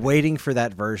 I'm waiting for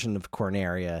that version of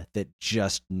Corneria that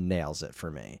just nails it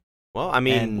for me. Well, I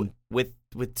mean, with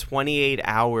 28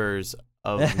 hours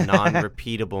of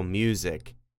non-repeatable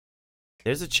music,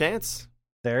 there's a chance.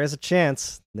 There is a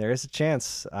chance.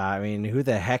 I mean, who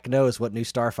the heck knows what new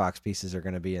Star Fox pieces are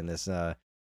going to be in this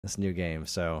new game?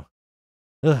 So,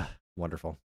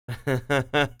 wonderful.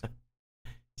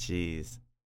 Jeez.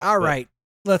 All right,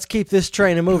 let's keep this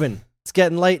train moving. It's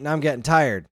getting late and I'm getting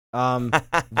tired.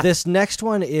 This next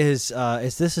one is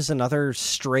another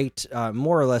straight,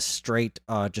 more or less straight,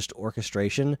 just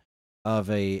orchestration of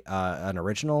an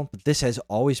original. But this has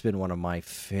always been one of my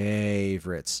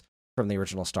favorites from the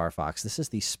original Star Fox. This is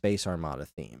the Space Armada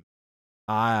theme.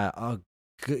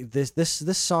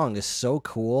 This song is so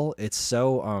cool. It's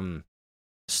so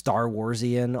Star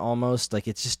Warsian almost. Like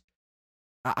it's just,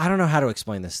 I don't know how to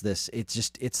explain this.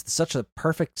 It's such a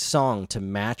perfect song to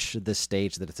match the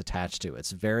stage that it's attached to.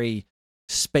 It's very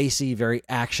spacey, very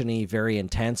actiony, very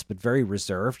intense, but very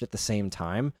reserved at the same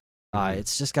time.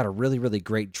 It's just got a really, really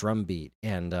great drum beat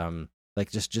and like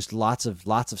just lots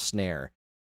of snare,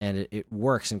 and it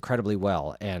works incredibly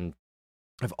well. And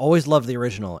I've always loved the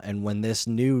original, and when this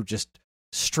new just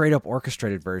straight up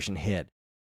orchestrated version hit,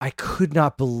 I could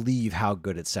not believe how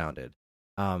good it sounded.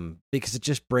 Because it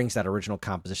just brings that original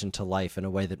composition to life in a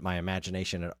way that my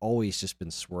imagination had always just been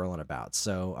swirling about.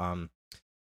 So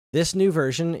this new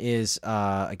version is,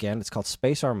 again, it's called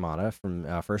Space Armada,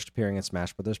 from first appearing in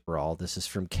Smash Bros. Brawl. This is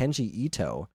from Kenji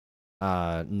Ito,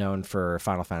 known for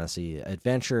Final Fantasy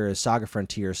Adventure, Saga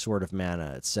Frontier, Sword of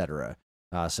Mana, etc.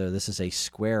 So this is a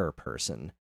Square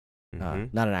person, not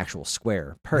an actual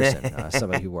Square person,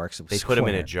 somebody who works with They Square. put him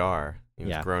in a jar. He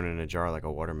was grown in a jar like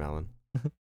a watermelon.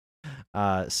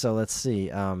 So let's see.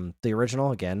 The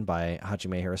original, again, by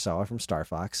Hajime Hirasawa from Star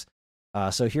Fox.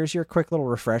 So here's your quick little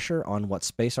refresher on what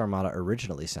Space Armada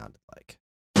originally sounded like.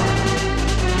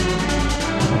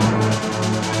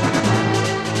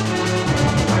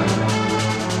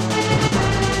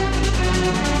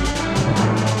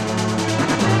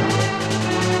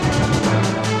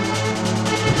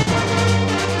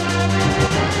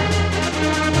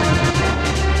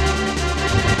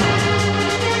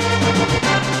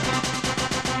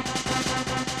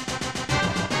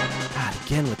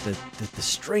 Again, with the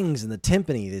strings and the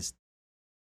timpani,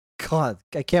 God,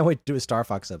 I can't wait to do a Star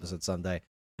Fox episode someday.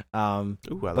 Ooh,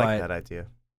 I like that idea.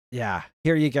 Yeah,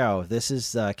 here you go. This is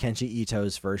Kenji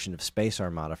Ito's version of Space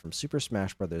Armada from Super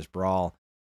Smash Bros. Brawl.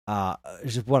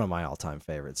 It's just one of my all-time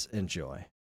favorites. Enjoy.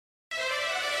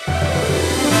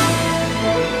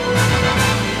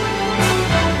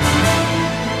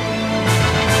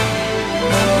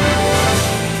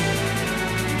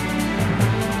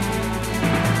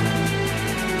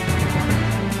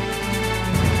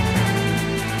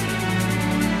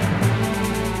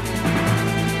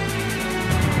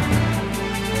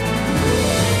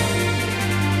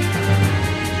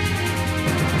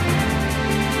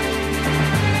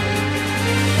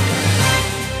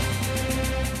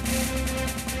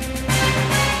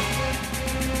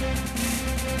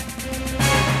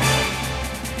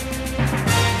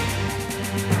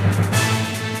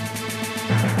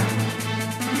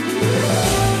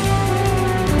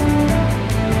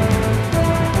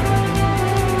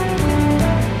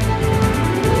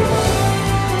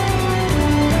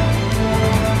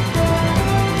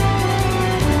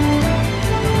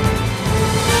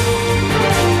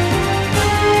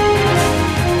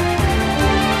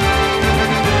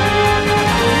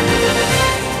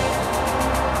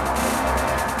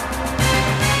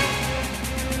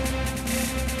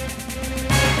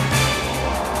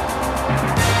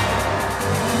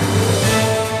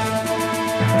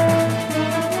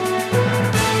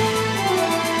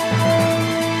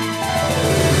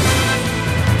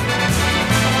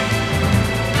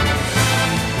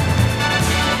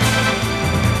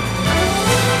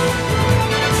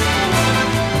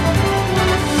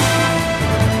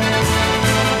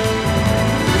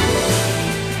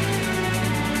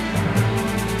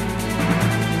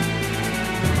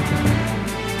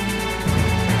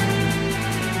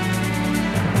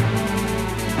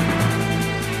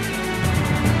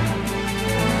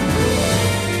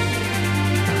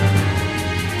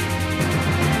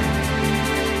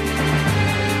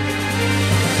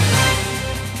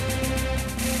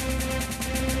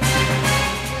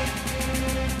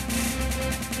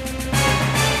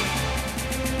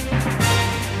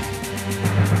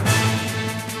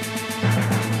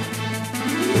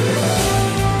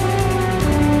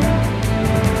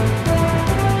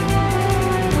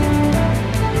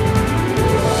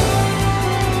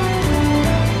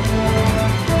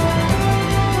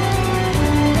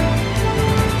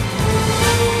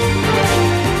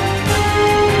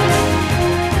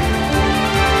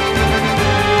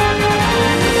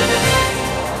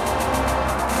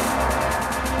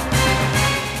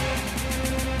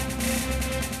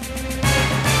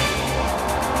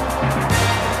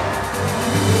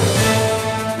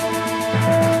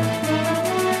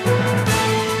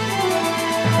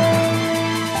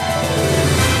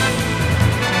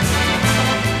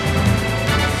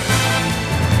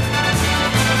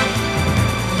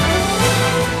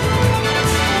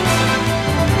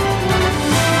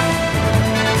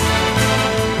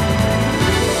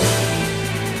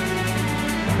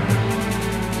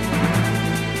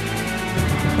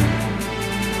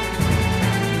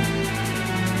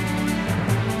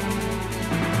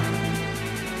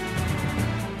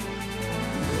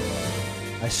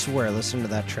 I swear, listening to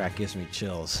that track gives me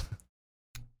chills.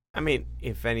 I mean,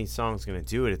 if any song's gonna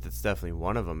do it, it's definitely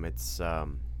one of them. It's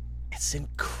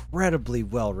incredibly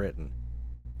well written.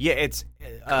 Yeah, it's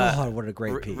God, what a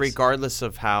great piece. Regardless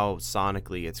of how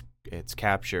sonically it's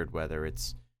captured, whether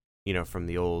it's from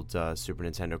the old Super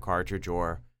Nintendo cartridge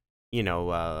or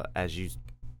as you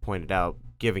pointed out,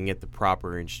 giving it the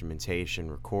proper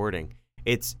instrumentation, recording,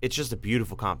 it's just a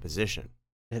beautiful composition.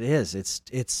 It is.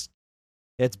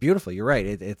 It's beautiful. You're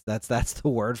right. That's the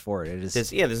word for it. It is.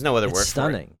 There's no other word.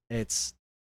 Stunning. For it. It's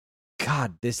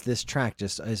God. This track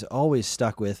just has always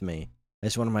stuck with me.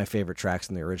 It's one of my favorite tracks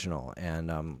in the original,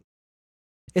 and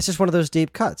it's just one of those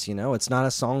deep cuts. It's not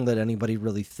a song that anybody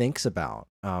really thinks about.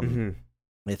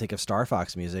 They think of Star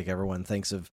Fox music. Everyone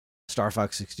thinks of Star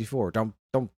Fox 64. Dum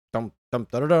dum dum dum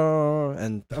da da da.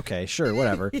 And okay, sure,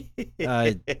 whatever.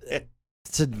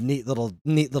 It's a neat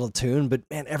little tune, but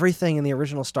man, everything in the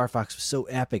original Star Fox was so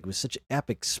epic. It was such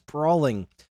epic, sprawling,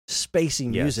 spacey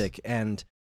music, and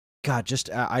God, just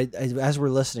I as we're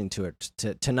listening to it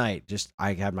tonight, just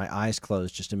I had my eyes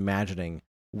closed, just imagining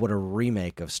what a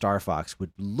remake of Star Fox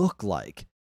would look like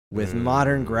with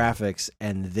modern graphics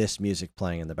and this music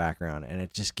playing in the background, and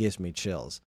it just gives me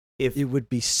chills. It would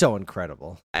be so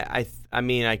incredible. I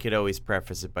mean, I could always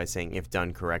preface it by saying if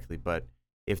done correctly, but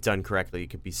if done correctly, it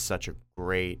could be such a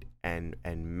great and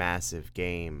massive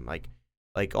game, like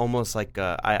almost like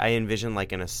I envision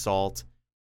like an assault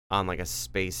on like a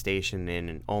space station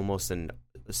in almost a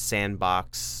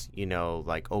sandbox,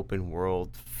 like open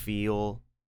world feel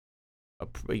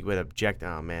with object.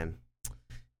 Oh man,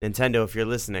 Nintendo, if you're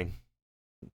listening,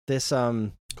 this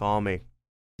call me.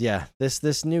 Yeah,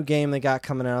 this new game they got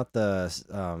coming out, the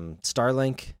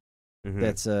Starlink,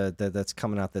 that's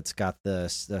coming out. That's got the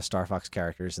Star Fox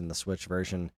characters in the Switch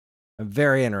version. I'm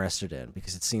very interested in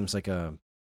because it seems like a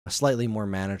slightly more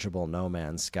manageable No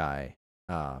Man's Sky,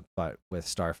 but with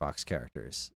Star Fox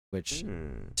characters, which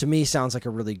to me sounds like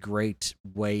a really great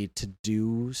way to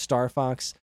do Star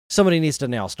Fox. Somebody needs to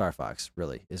nail Star Fox,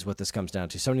 really, is what this comes down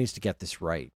to. Somebody needs to get this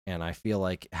right, and I feel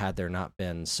like had there not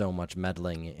been so much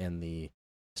meddling in the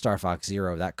Star Fox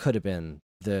Zero, that could have been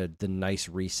the nice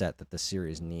reset that the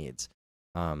series needs.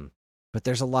 But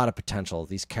there's a lot of potential.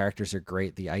 These characters are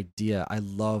great. The idea, I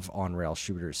love on-rail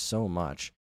shooters so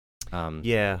much.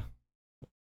 Yeah.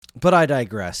 But I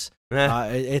digress.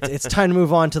 It's time to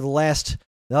move on to the last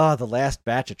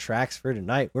batch of tracks for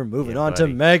tonight. We're moving on to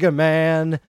Mega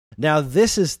Man. Now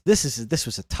this was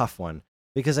a tough one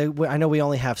because I know we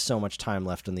only have so much time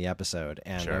left in the episode,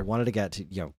 and I wanted to get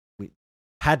to we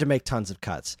had to make tons of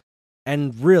cuts,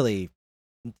 and really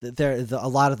a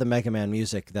lot of the Mega Man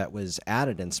music that was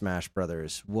added in Smash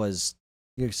Brothers was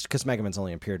because Mega Man's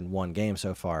only appeared in one game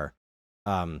so far,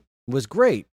 was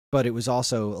great, but it was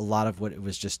also a lot of what it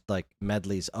was just like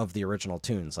medleys of the original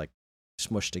tunes like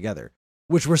smushed together,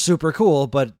 which were super cool,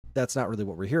 but that's not really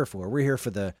what we're here for. We're here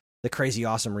for the crazy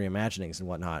awesome reimaginings and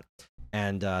whatnot.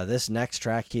 And this next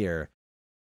track here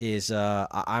is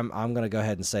I'm gonna go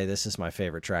ahead and say this is my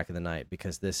favorite track of the night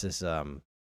because this is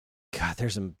God,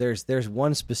 there's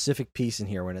one specific piece in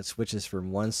here when it switches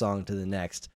from one song to the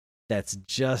next that's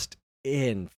just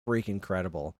freaking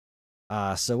incredible.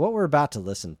 So what we're about to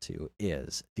listen to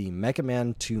is the Mega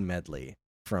Man 2 medley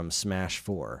from Smash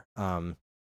 4.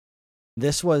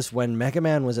 This was when Mega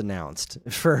Man was announced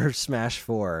for Smash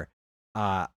 4.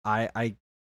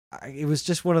 It was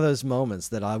just one of those moments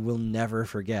that I will never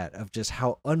forget of just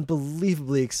how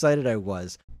unbelievably excited I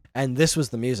was. And this was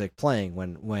the music playing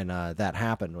when that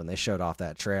happened, when they showed off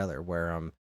that trailer where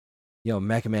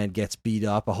Mega Man gets beat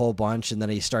up a whole bunch and then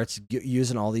he starts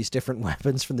using all these different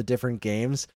weapons from the different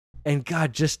games. And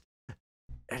God,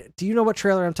 do you know what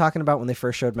trailer I'm talking about when they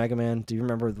first showed Mega Man? Do you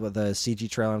remember what the CG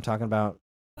trailer I'm talking about?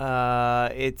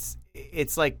 It's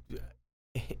like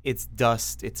it's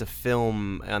dust. It's a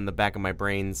film on the back of my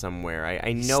brain somewhere.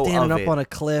 I know standing of up on a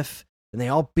cliff, and they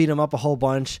all beat him up a whole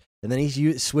bunch. And then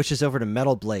he switches over to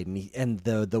Metal Blade, and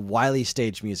the Wily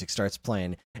stage music starts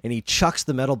playing, and he chucks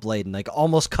the Metal Blade and like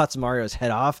almost cuts Mario's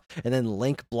head off, and then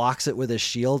Link blocks it with his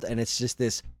shield, and it's just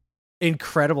this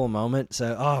incredible moment.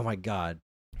 So, oh my god.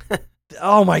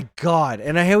 Oh my god!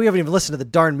 And we haven't even listened to the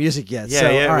darn music yet.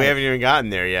 Yeah, right. We haven't even gotten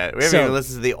there yet. We haven't even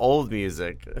listened to the old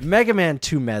music. Mega Man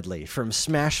 2 medley from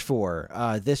Smash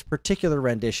 4. This particular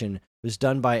rendition was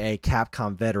done by a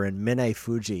Capcom veteran, Mine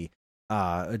Fuji.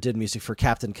 Did music for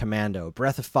Captain Commando,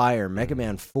 Breath of Fire, Mega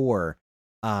Man 4,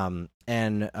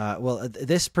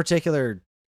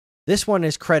 this one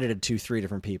is credited to 3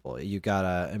 different people. You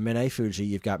got Mine Fuji,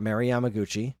 you've got Mary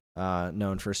Yamaguchi,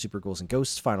 known for Super Ghouls and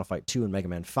Ghosts, Final Fight 2, and Mega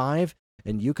Man 5,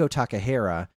 and Yuko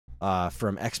Takahara,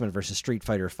 from X-Men vs. Street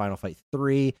Fighter, Final Fight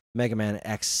 3, Mega Man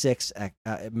X6,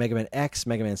 Mega Man X,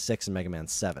 Mega Man 6, and Mega Man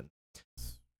 7.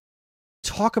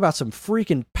 Talk about some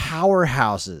freaking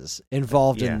powerhouses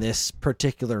involved in this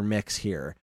particular mix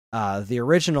here. The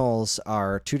originals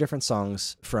are 2 different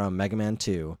songs from Mega Man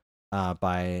 2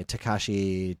 by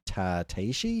Takashi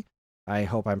Tateishi. I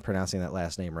hope I'm pronouncing that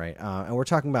last name right. And we're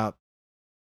talking about,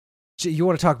 you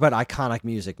want to talk about iconic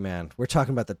music, man. We're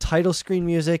talking about the title screen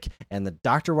music and the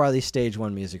Dr. Wily Stage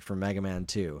 1 music from Mega Man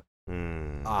 2.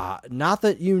 Not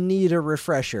that you need a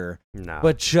refresher,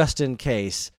 but just in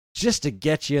case, just to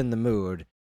get you in the mood,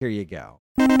 here you go.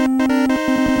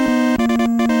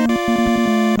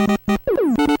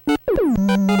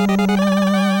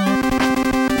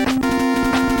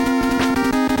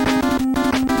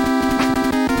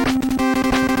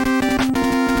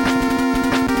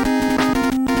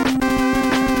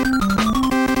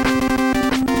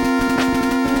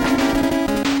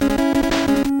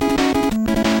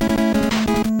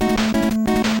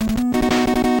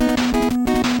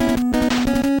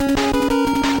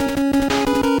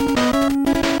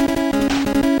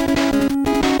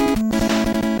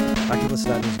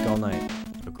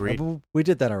 We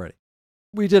did that already.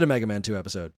 We did a Mega Man 2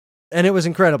 episode, and it was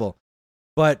incredible.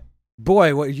 But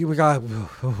boy, what you got!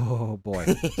 Oh boy,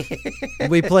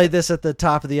 we played this at the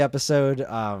top of the episode,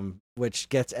 which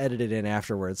gets edited in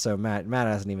afterwards. So Matt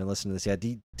hasn't even listened to this yet.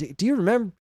 Do you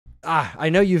remember? I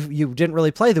know you didn't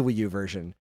really play the Wii U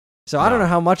version, so no. I don't know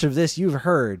how much of this you've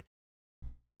heard.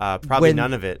 Probably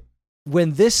none of it.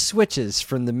 When this switches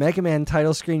from the Mega Man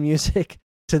title screen music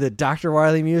to the Dr.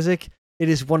 Wily music, it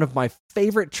is one of my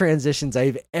favorite transitions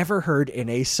I've ever heard in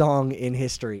a song in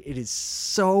history. It is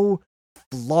so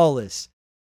flawless.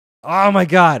 Oh my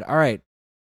god. All right.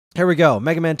 Here we go.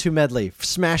 Mega Man 2 medley.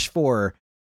 Smash 4.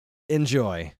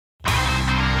 Enjoy.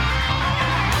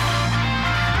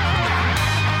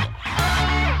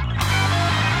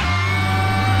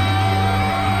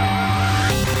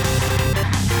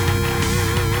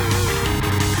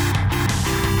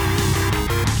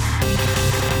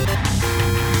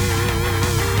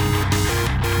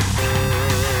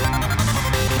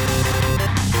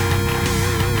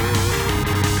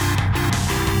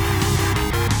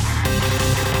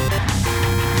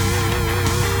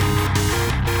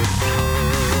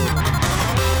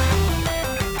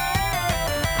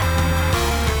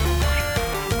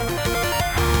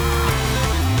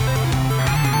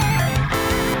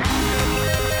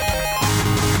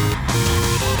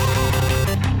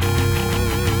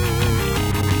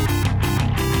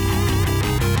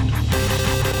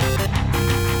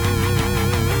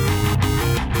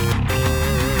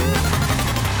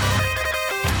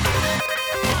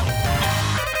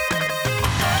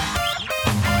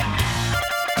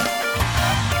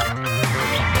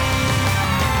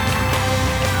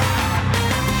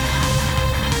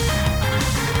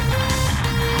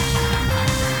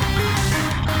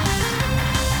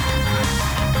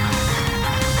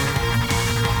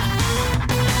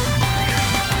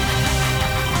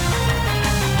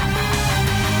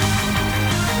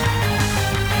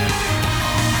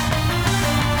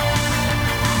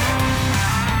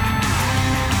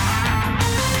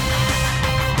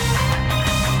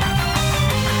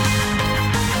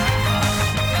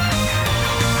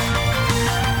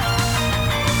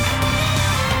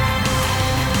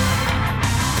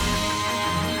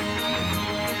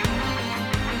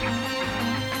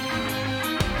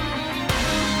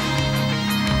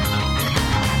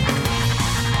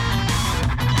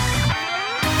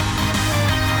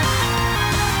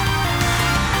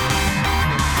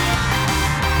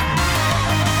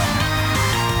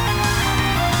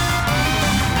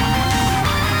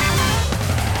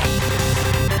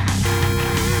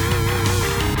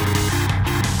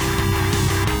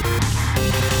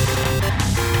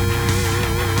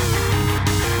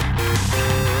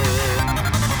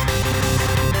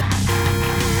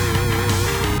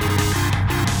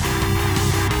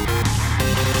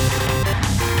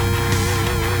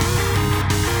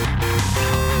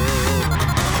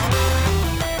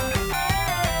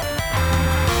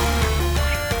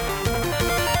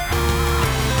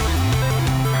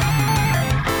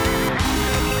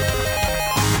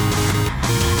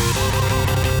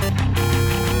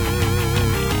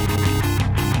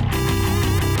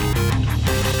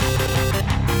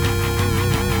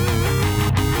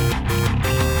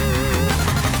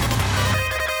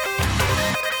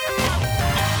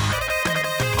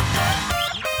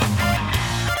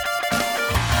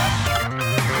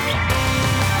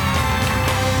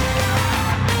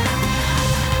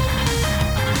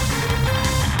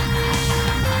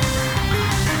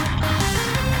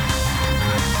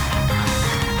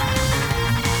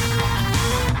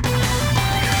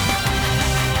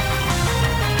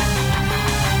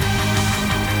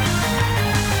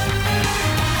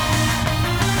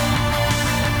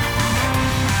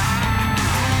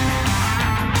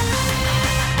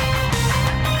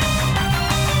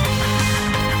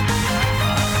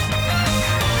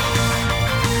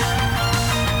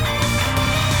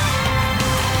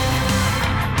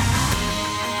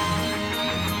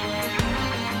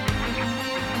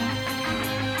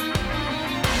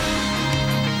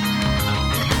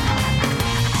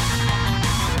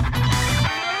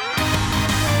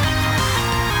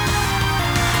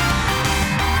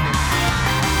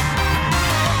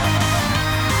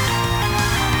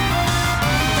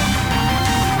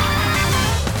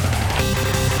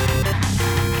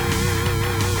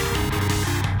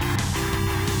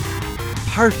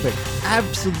 perfect,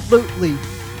 absolutely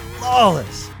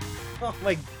flawless. Oh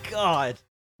my god.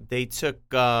 They took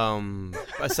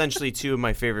essentially two of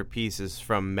my favorite pieces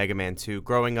from Mega Man 2.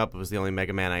 Growing up, it was the only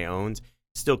Mega Man I owned.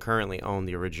 Still currently own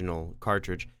the original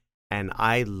cartridge. And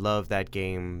I love that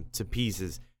game to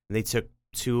pieces. And they took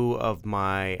two of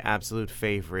my absolute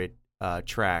favorite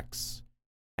tracks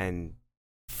and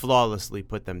flawlessly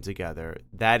put them together.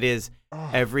 That is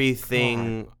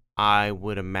everything God. I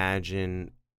would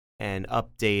imagine an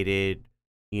updated,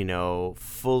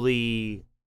 fully,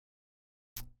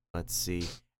 let's see,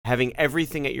 having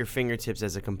everything at your fingertips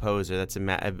as a composer. That's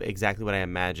exactly what I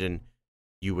imagine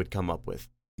you would come up with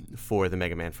for the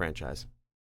Mega Man franchise.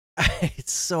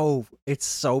 It's so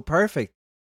perfect.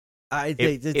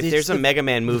 If there's a Mega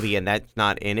Man movie and that's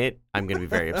not in it, I'm going to be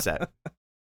very upset.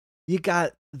 You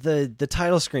got the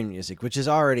title screen music, which is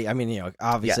already,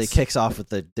 obviously Yes. kicks off with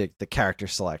the character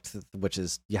select, which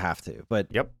is you have to. But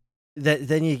Yep.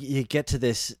 Then you get to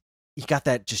this, you got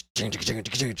that just going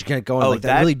that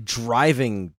that really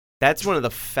driving. That's one of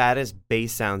the fattest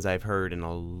bass sounds I've heard in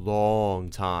a long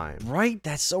time. Right?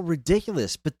 That's so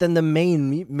ridiculous. But then the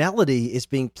main melody is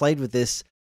being played with this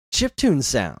chiptune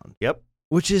sound. Yep.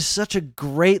 Which is such a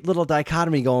great little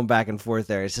dichotomy going back and forth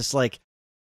there. It's just like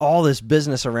all this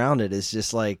business around it is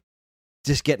just like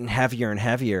just getting heavier and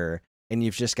heavier, and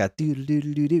you've just got do do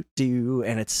do do do do,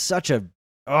 and it's such a,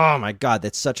 oh my god,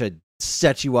 that's such a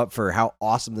set you up for how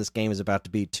awesome this game is about to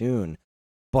be tune.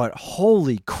 But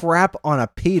holy crap on a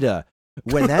pita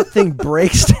when that thing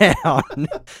breaks down,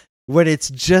 when it's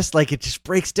just like it just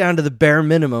breaks down to the bare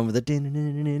minimum with the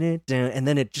and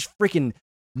then it just freaking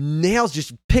nails,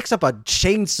 just picks up a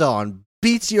chainsaw and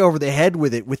beats you over the head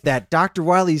with it, with that Dr.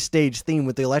 Wily stage theme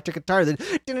with the electric guitar. Then it's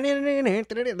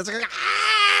like,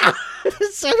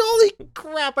 it's like, holy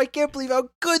crap, I can't believe how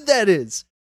good that is.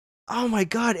 Oh my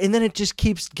god. And then it just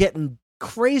keeps getting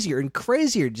crazier and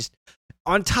crazier. Just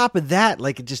on top of that,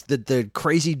 like just the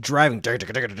crazy driving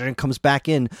comes back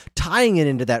in, tying it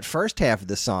into that first half of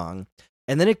the song.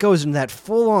 And then it goes into that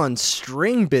full-on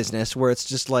string business where it's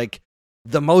just like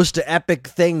the most epic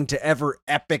thing to ever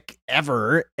epic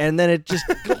ever, and then it just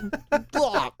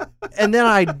and then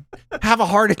I have a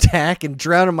heart attack and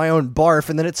drown in my own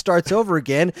barf, and then it starts over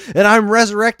again, and I'm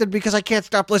resurrected because I can't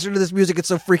stop listening to this music. It's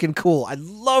so freaking cool. I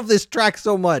love this track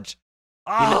so much.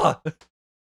 I'm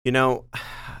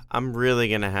really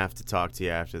gonna have to talk to you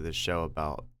after this show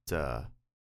about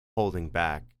holding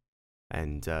back,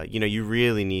 and you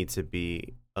really need to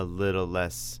be a little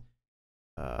less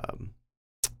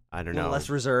I don't know, less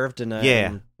reserved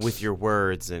and with your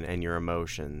words and your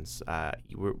emotions.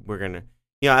 We're gonna,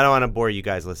 I don't want to bore you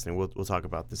guys listening. We'll talk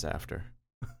about this after.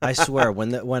 I swear, when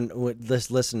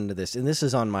listen to this, and this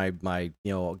is on my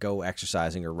go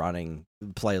exercising or running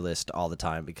playlist all the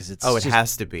time because it's it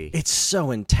has to be. It's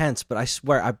so intense, but I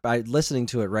swear, I listening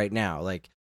to it right now, like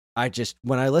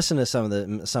when I listen to some of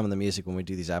the music when we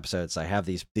do these episodes, I have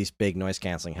these big noise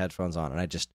canceling headphones on, and I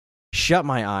just shut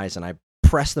my eyes and I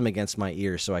press them against my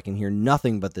ears so I can hear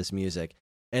nothing but this music.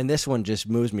 And this one just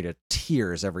moves me to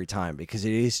tears every time because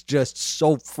it is just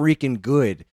so freaking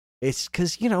good. It's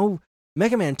because,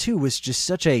 Mega Man 2 was just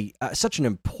such an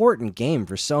important game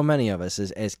for so many of us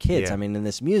as kids. Yeah. I mean, in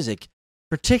this music,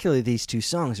 particularly these two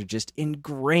songs are just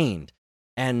ingrained.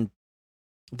 And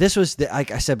this was,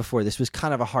 like I said before, this was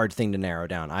kind of a hard thing to narrow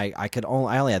down. I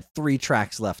only had 3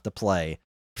 tracks left to play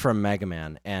from Mega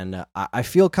Man, and I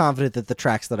feel confident that the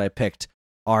tracks that I picked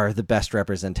are the best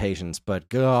representations, but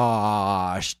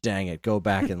gosh dang it, go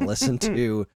back and listen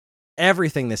to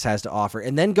everything this has to offer,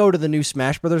 and then go to the new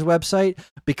Smash Brothers website,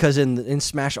 because in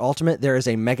Smash Ultimate there is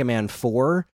a Mega Man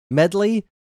 4 medley.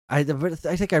 I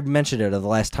think I mentioned it the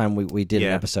last time we did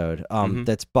an episode.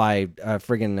 That's by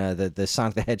the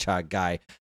Sonic the Hedgehog guy.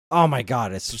 Oh my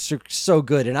god, it's so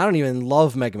good, and I don't even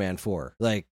love Mega Man 4.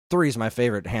 Like 3 is my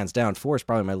favorite, hands down. 4 is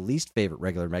probably my least favorite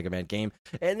regular Mega Man game,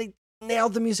 and they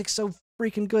nailed the music so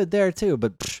freaking good there too.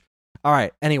 But all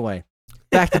right, anyway,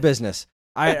 back to business.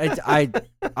 I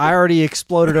already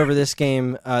exploded over this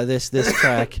game, this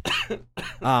track.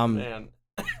 Man,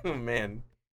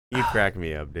 you crack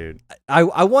me up, dude.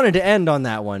 I wanted to end on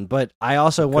that one, but I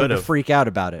also wanted to freak out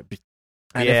about it.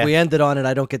 And if we ended on it,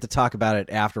 I don't get to talk about it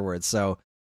afterwards. So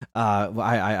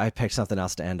I picked something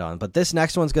else to end on. But this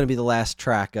next one's going to be the last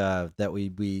track that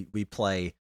we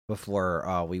play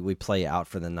before we play out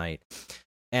for the night.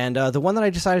 And the one that I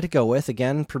decided to go with,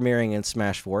 again, premiering in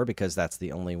Smash 4, because that's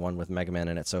the only one with Mega Man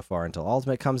in it so far until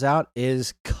Ultimate comes out,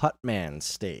 is Cutman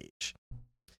Stage.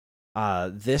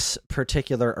 This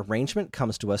particular arrangement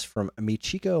comes to us from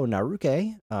Michiko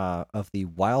Naruke of the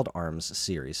Wild Arms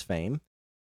series fame.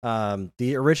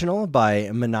 The original by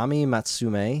Minami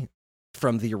Matsume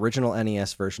from the original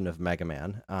NES version of Mega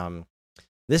Man.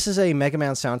 This is a Mega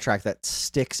Man soundtrack that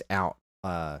sticks out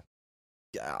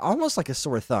almost like a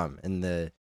sore thumb in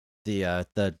the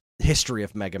history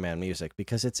of Mega Man music,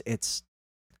 because it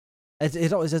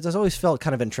has always felt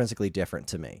kind of intrinsically different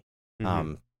to me.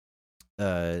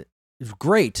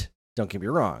 Great, don't get me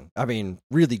wrong. I mean,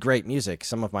 really great music.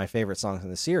 Some of my favorite songs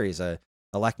in the series,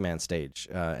 Elecman Stage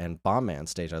and Bomb Man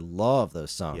Stage. I love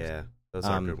those songs. Yeah, those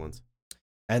are good ones.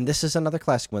 And this is another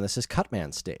classic one. This is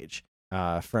Cutman Stage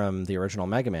from the original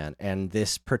Mega Man. And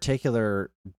this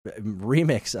particular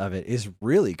remix of it is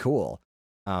really cool.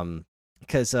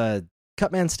 Because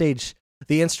Cutman Stage,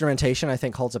 the instrumentation, I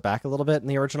think, holds it back a little bit in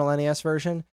the original NES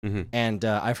version. And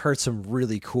I've heard some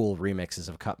really cool remixes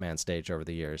of Cutman Stage over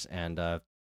the years. And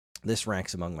this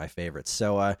ranks among my favorites.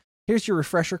 So here's your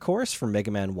refresher course from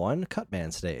Mega Man 1,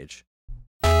 Cutman Stage.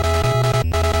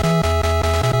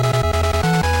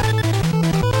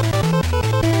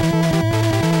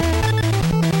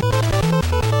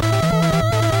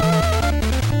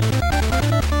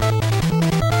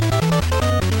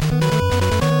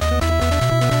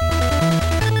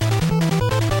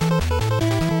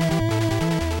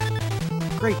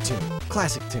 Great tune,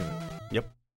 classic tune. Yep.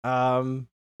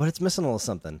 But it's missing a little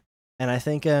something. And I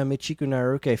think Michiku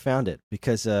Naruke found it,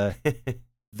 because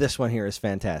this one here is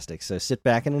fantastic. So sit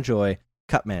back and enjoy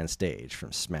Cutman Stage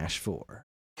from Smash 4.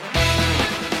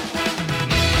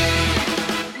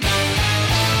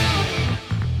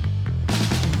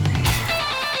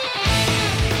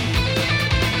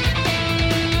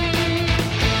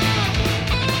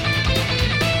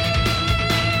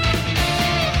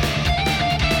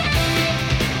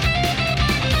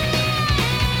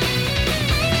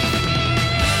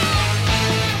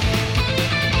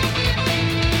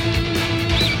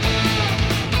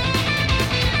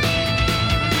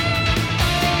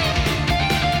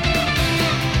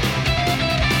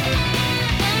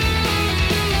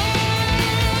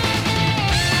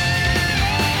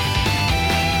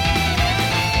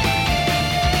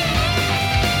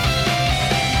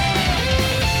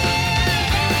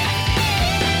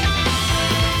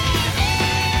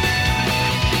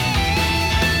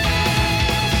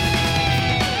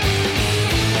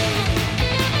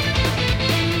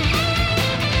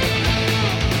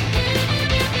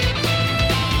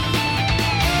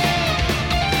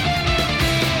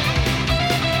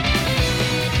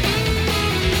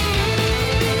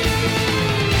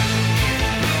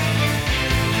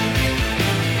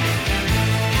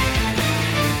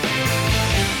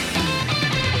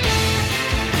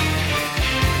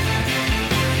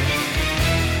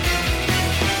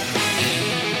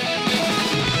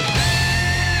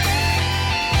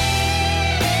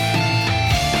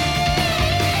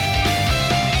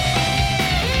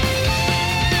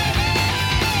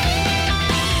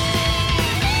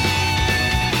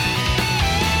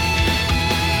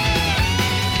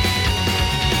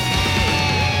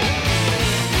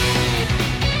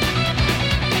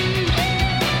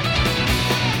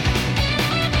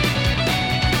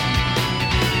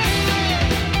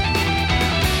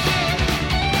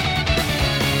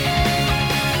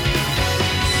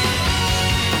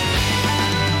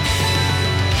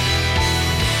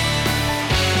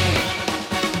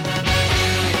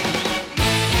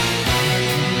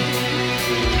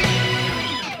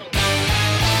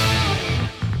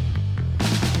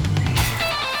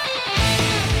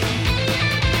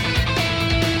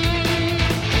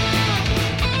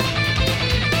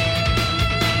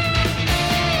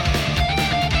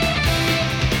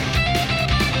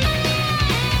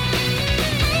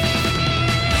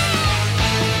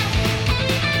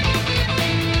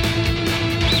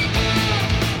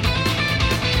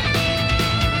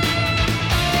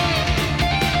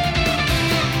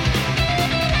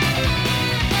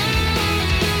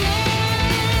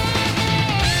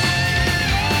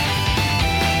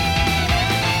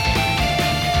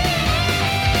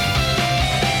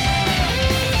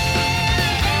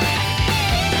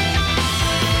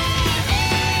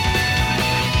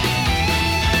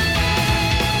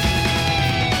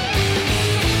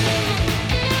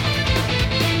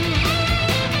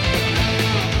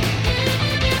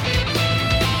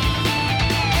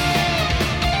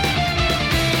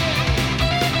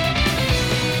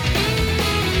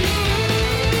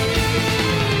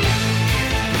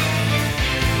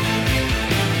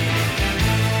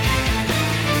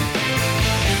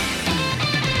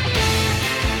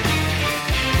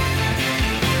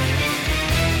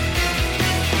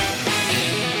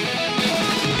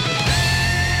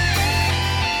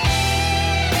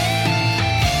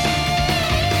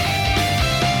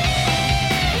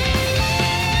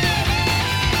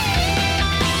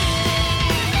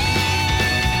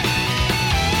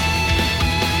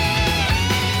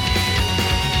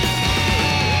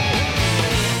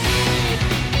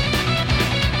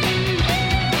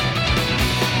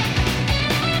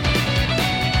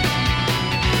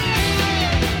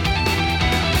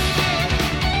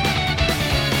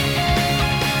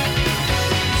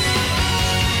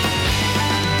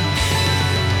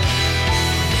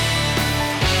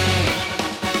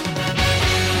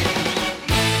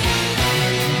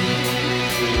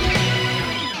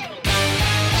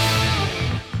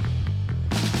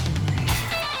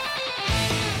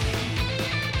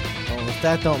 if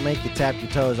that don't make you tap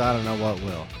your toes, I don't know what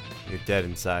will. You're dead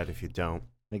inside if you don't.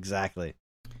 Exactly.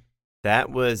 That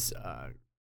was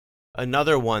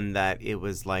another one that it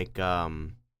was like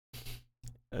an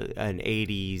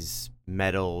 80s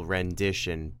metal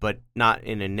rendition, but not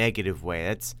in a negative way.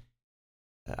 That's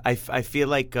I feel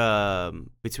like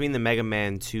between the Mega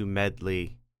Man 2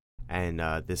 medley and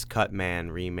this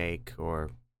Cutman remake, or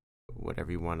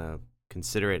whatever you want to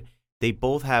consider it, they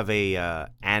both have a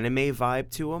anime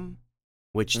vibe to them,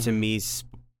 which to me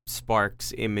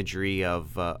sparks imagery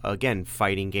of, again,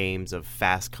 fighting games, of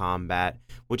fast combat,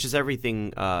 which is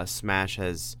everything Smash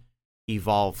has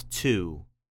evolved to.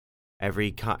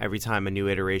 Every time a new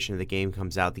iteration of the game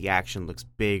comes out, the action looks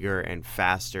bigger and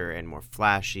faster and more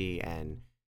flashy, and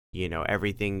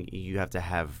everything you have to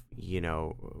have,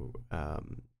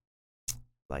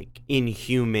 like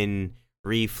inhuman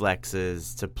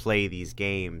reflexes to play these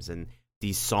games, and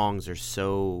these songs are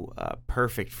so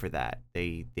perfect for that.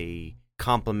 They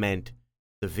complement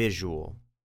the visual.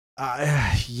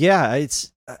 Yeah,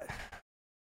 it's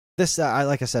this.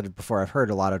 Like I said before, I've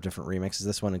heard a lot of different remixes.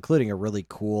 This one, including a really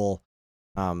cool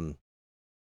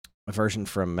version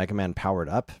from Mega Man Powered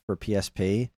Up for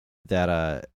PSP.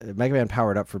 That Mega Man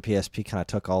Powered Up for PSP kind of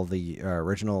took all the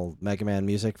original Mega Man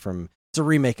music from. It's a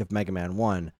remake of Mega Man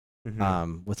 1,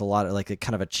 with a lot of like a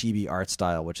kind of a chibi art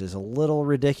style, which is a little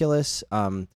ridiculous.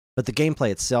 But the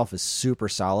gameplay itself is super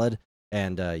solid,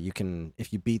 and you can,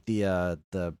 if you beat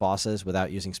the bosses without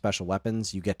using special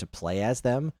weapons, you get to play as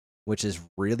them, which is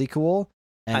really cool.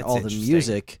 And That's all the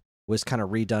music was kind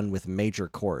of redone with major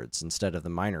chords instead of the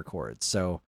minor chords.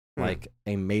 So like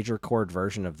a major chord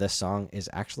version of this song is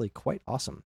actually quite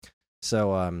awesome.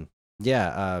 So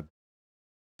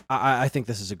I think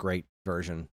this is a great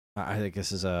version. I think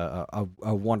this is a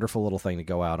wonderful little thing to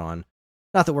go out on.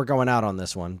 Not that we're going out on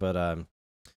this one, but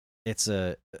it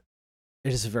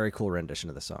is a very cool rendition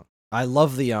of the song. I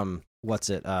love the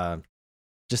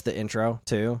just the intro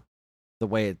too. The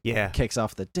way it kicks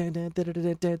off the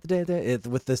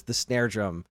with the snare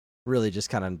drum really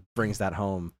just kind of brings that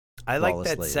home. I like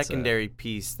that secondary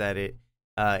piece that it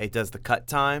does the cut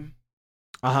time.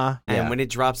 And when it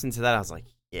drops into that, I was like,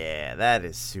 yeah, that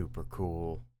is super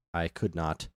cool. I could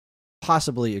not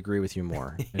possibly agree with you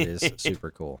more. It is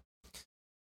super cool.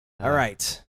 All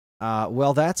right.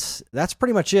 Well, that's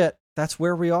pretty much it. That's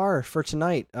where we are for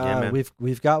tonight.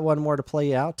 We've got one more to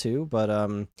play out to,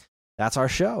 but that's our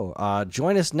show.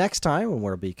 Join us next time when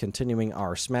we'll be continuing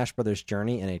our Smash Brothers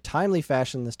journey in a timely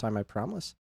fashion this time, I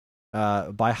promise,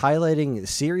 by highlighting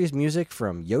series music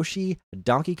from Yoshi,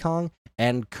 Donkey Kong,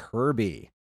 and Kirby.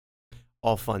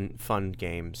 All fun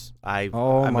games. I'm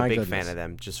a big fan of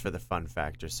them just for the fun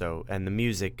factor. So, and the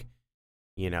music,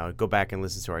 go back and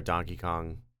listen to our Donkey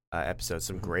Kong episode.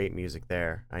 Some great music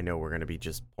there. I know we're going to be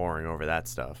just pouring over that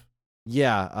stuff.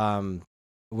 Yeah.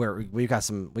 Where we got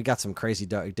some crazy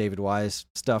David Wise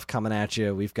stuff coming at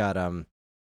you. We've got and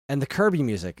the Kirby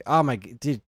music. Oh my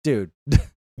dude.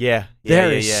 Yeah.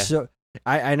 So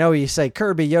I know you say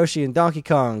Kirby, Yoshi, and Donkey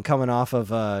Kong coming off of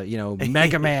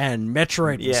Mega Man,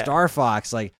 Metroid, and Star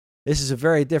Fox. Like, this is a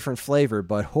very different flavor,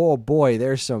 but oh boy,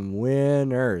 there's some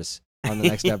winners on the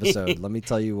next episode. Let me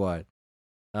tell you what.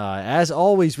 As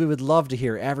always, we would love to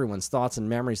hear everyone's thoughts and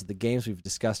memories of the games we've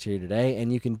discussed here today,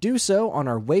 and you can do so on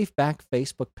our Waveback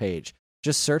Facebook page.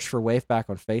 Just search for Waveback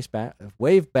on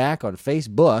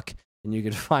Facebook, and you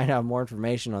can find out more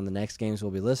information on the next games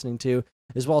we'll be listening to,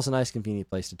 as well as a nice, convenient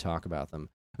place to talk about them.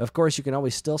 Of course, you can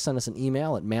always still send us an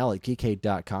email at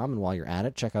mail@geekade.com, and while you're at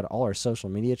it, check out all our social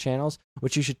media channels,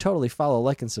 which you should totally follow,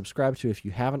 like, and subscribe to if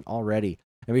you haven't already.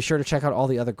 And be sure to check out all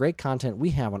the other great content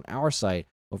we have on our site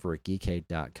over at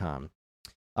geekade.com.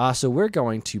 So we're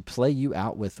going to play you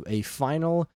out with a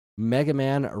final Mega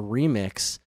Man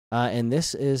remix, and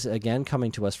this is, again,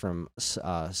 coming to us from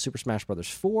Super Smash Bros.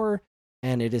 4,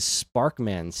 and it is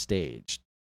Sparkman Stage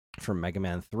from Mega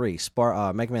Man 3.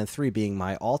 Mega Man 3 being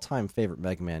my all-time favorite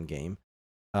Mega Man game,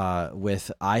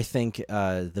 with, I think,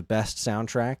 the best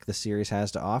soundtrack the series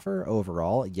has to offer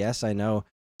overall. Yes, I know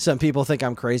some people think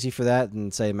I'm crazy for that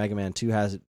and say Mega Man 2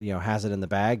 has it in the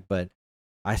bag, but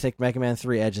I think Mega Man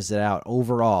 3 edges it out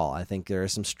overall. I think there are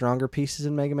some stronger pieces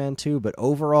in Mega Man 2, but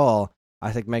overall,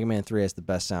 I think Mega Man 3 has the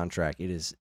best soundtrack. It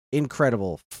is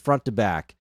incredible, front to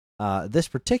back. This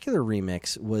particular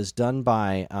remix was done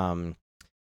by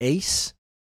Ace.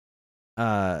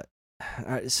 So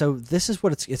this is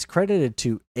what it's credited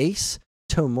to: Ace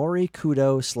Tomori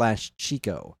Kudo /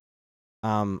 Chico.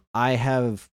 I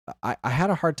had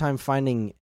a hard time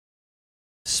finding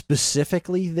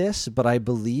specifically this, but I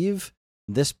believe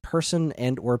this person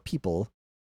and or people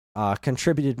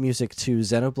contributed music to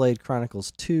Xenoblade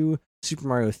Chronicles 2, Super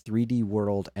Mario 3D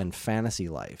World and Fantasy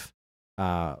Life,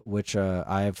 which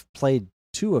I've played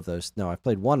two of those. No, I've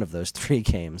played one of those 3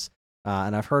 games,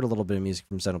 and I've heard a little bit of music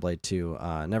from Xenoblade 2.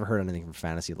 Never heard anything from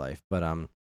Fantasy Life, but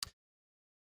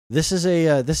this is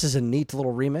a neat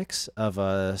little remix of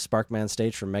a Sparkman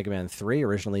stage from Mega Man 3,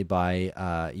 originally by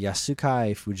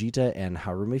Yasukai Fujita and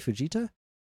Harumi Fujita,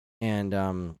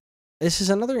 and this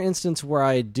is another instance where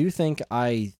I do think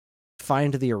I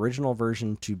find the original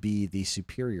version to be the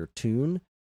superior tune,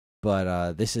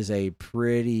 but this is a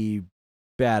pretty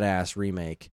badass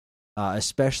remake,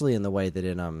 especially in the way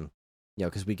that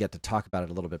because we get to talk about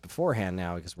it a little bit beforehand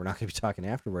now, because we're not going to be talking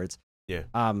afterwards. Yeah.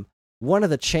 One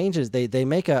of the changes, they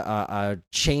make a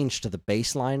change to the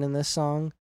bass line in this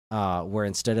song, where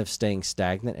instead of staying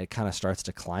stagnant, it kind of starts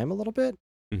to climb a little bit.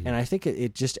 Mm-hmm. And I think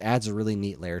it just adds a really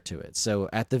neat layer to it. So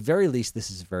at the very least, this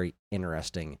is a very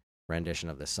interesting rendition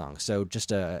of this song. So just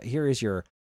here is your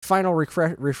final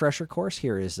refresher course.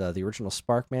 Here is the original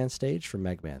Sparkman stage from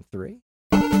Mega Man 3.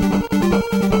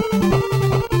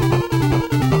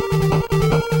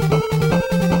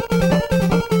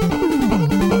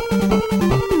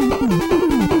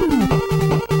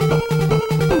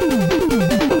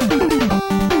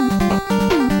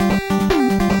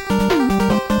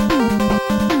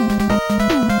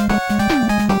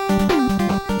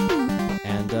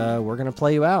 We're going to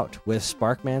play you out with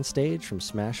Sparkman stage from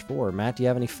Smash 4. Matt, do you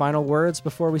have any final words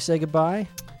before we say goodbye?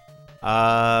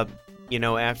 After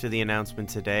the announcement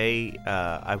today,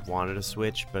 I wanted a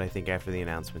Switch, but I think after the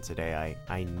announcement today,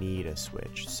 I need a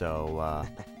Switch. So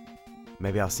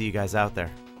maybe I'll see you guys out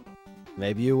there.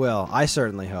 Maybe you will. I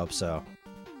certainly hope so.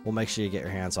 We'll make sure you get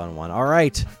your hands on one. All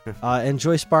right.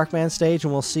 Enjoy Sparkman stage,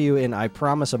 and we'll see you in, I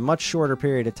promise, a much shorter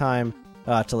period of time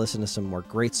to listen to some more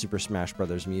great Super Smash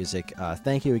Bros. Music.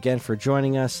 Thank you again for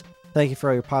joining us. Thank you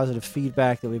for all your positive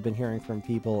feedback that we've been hearing from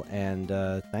people, and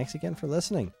thanks again for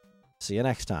listening. See you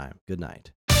next time. Good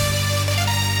night.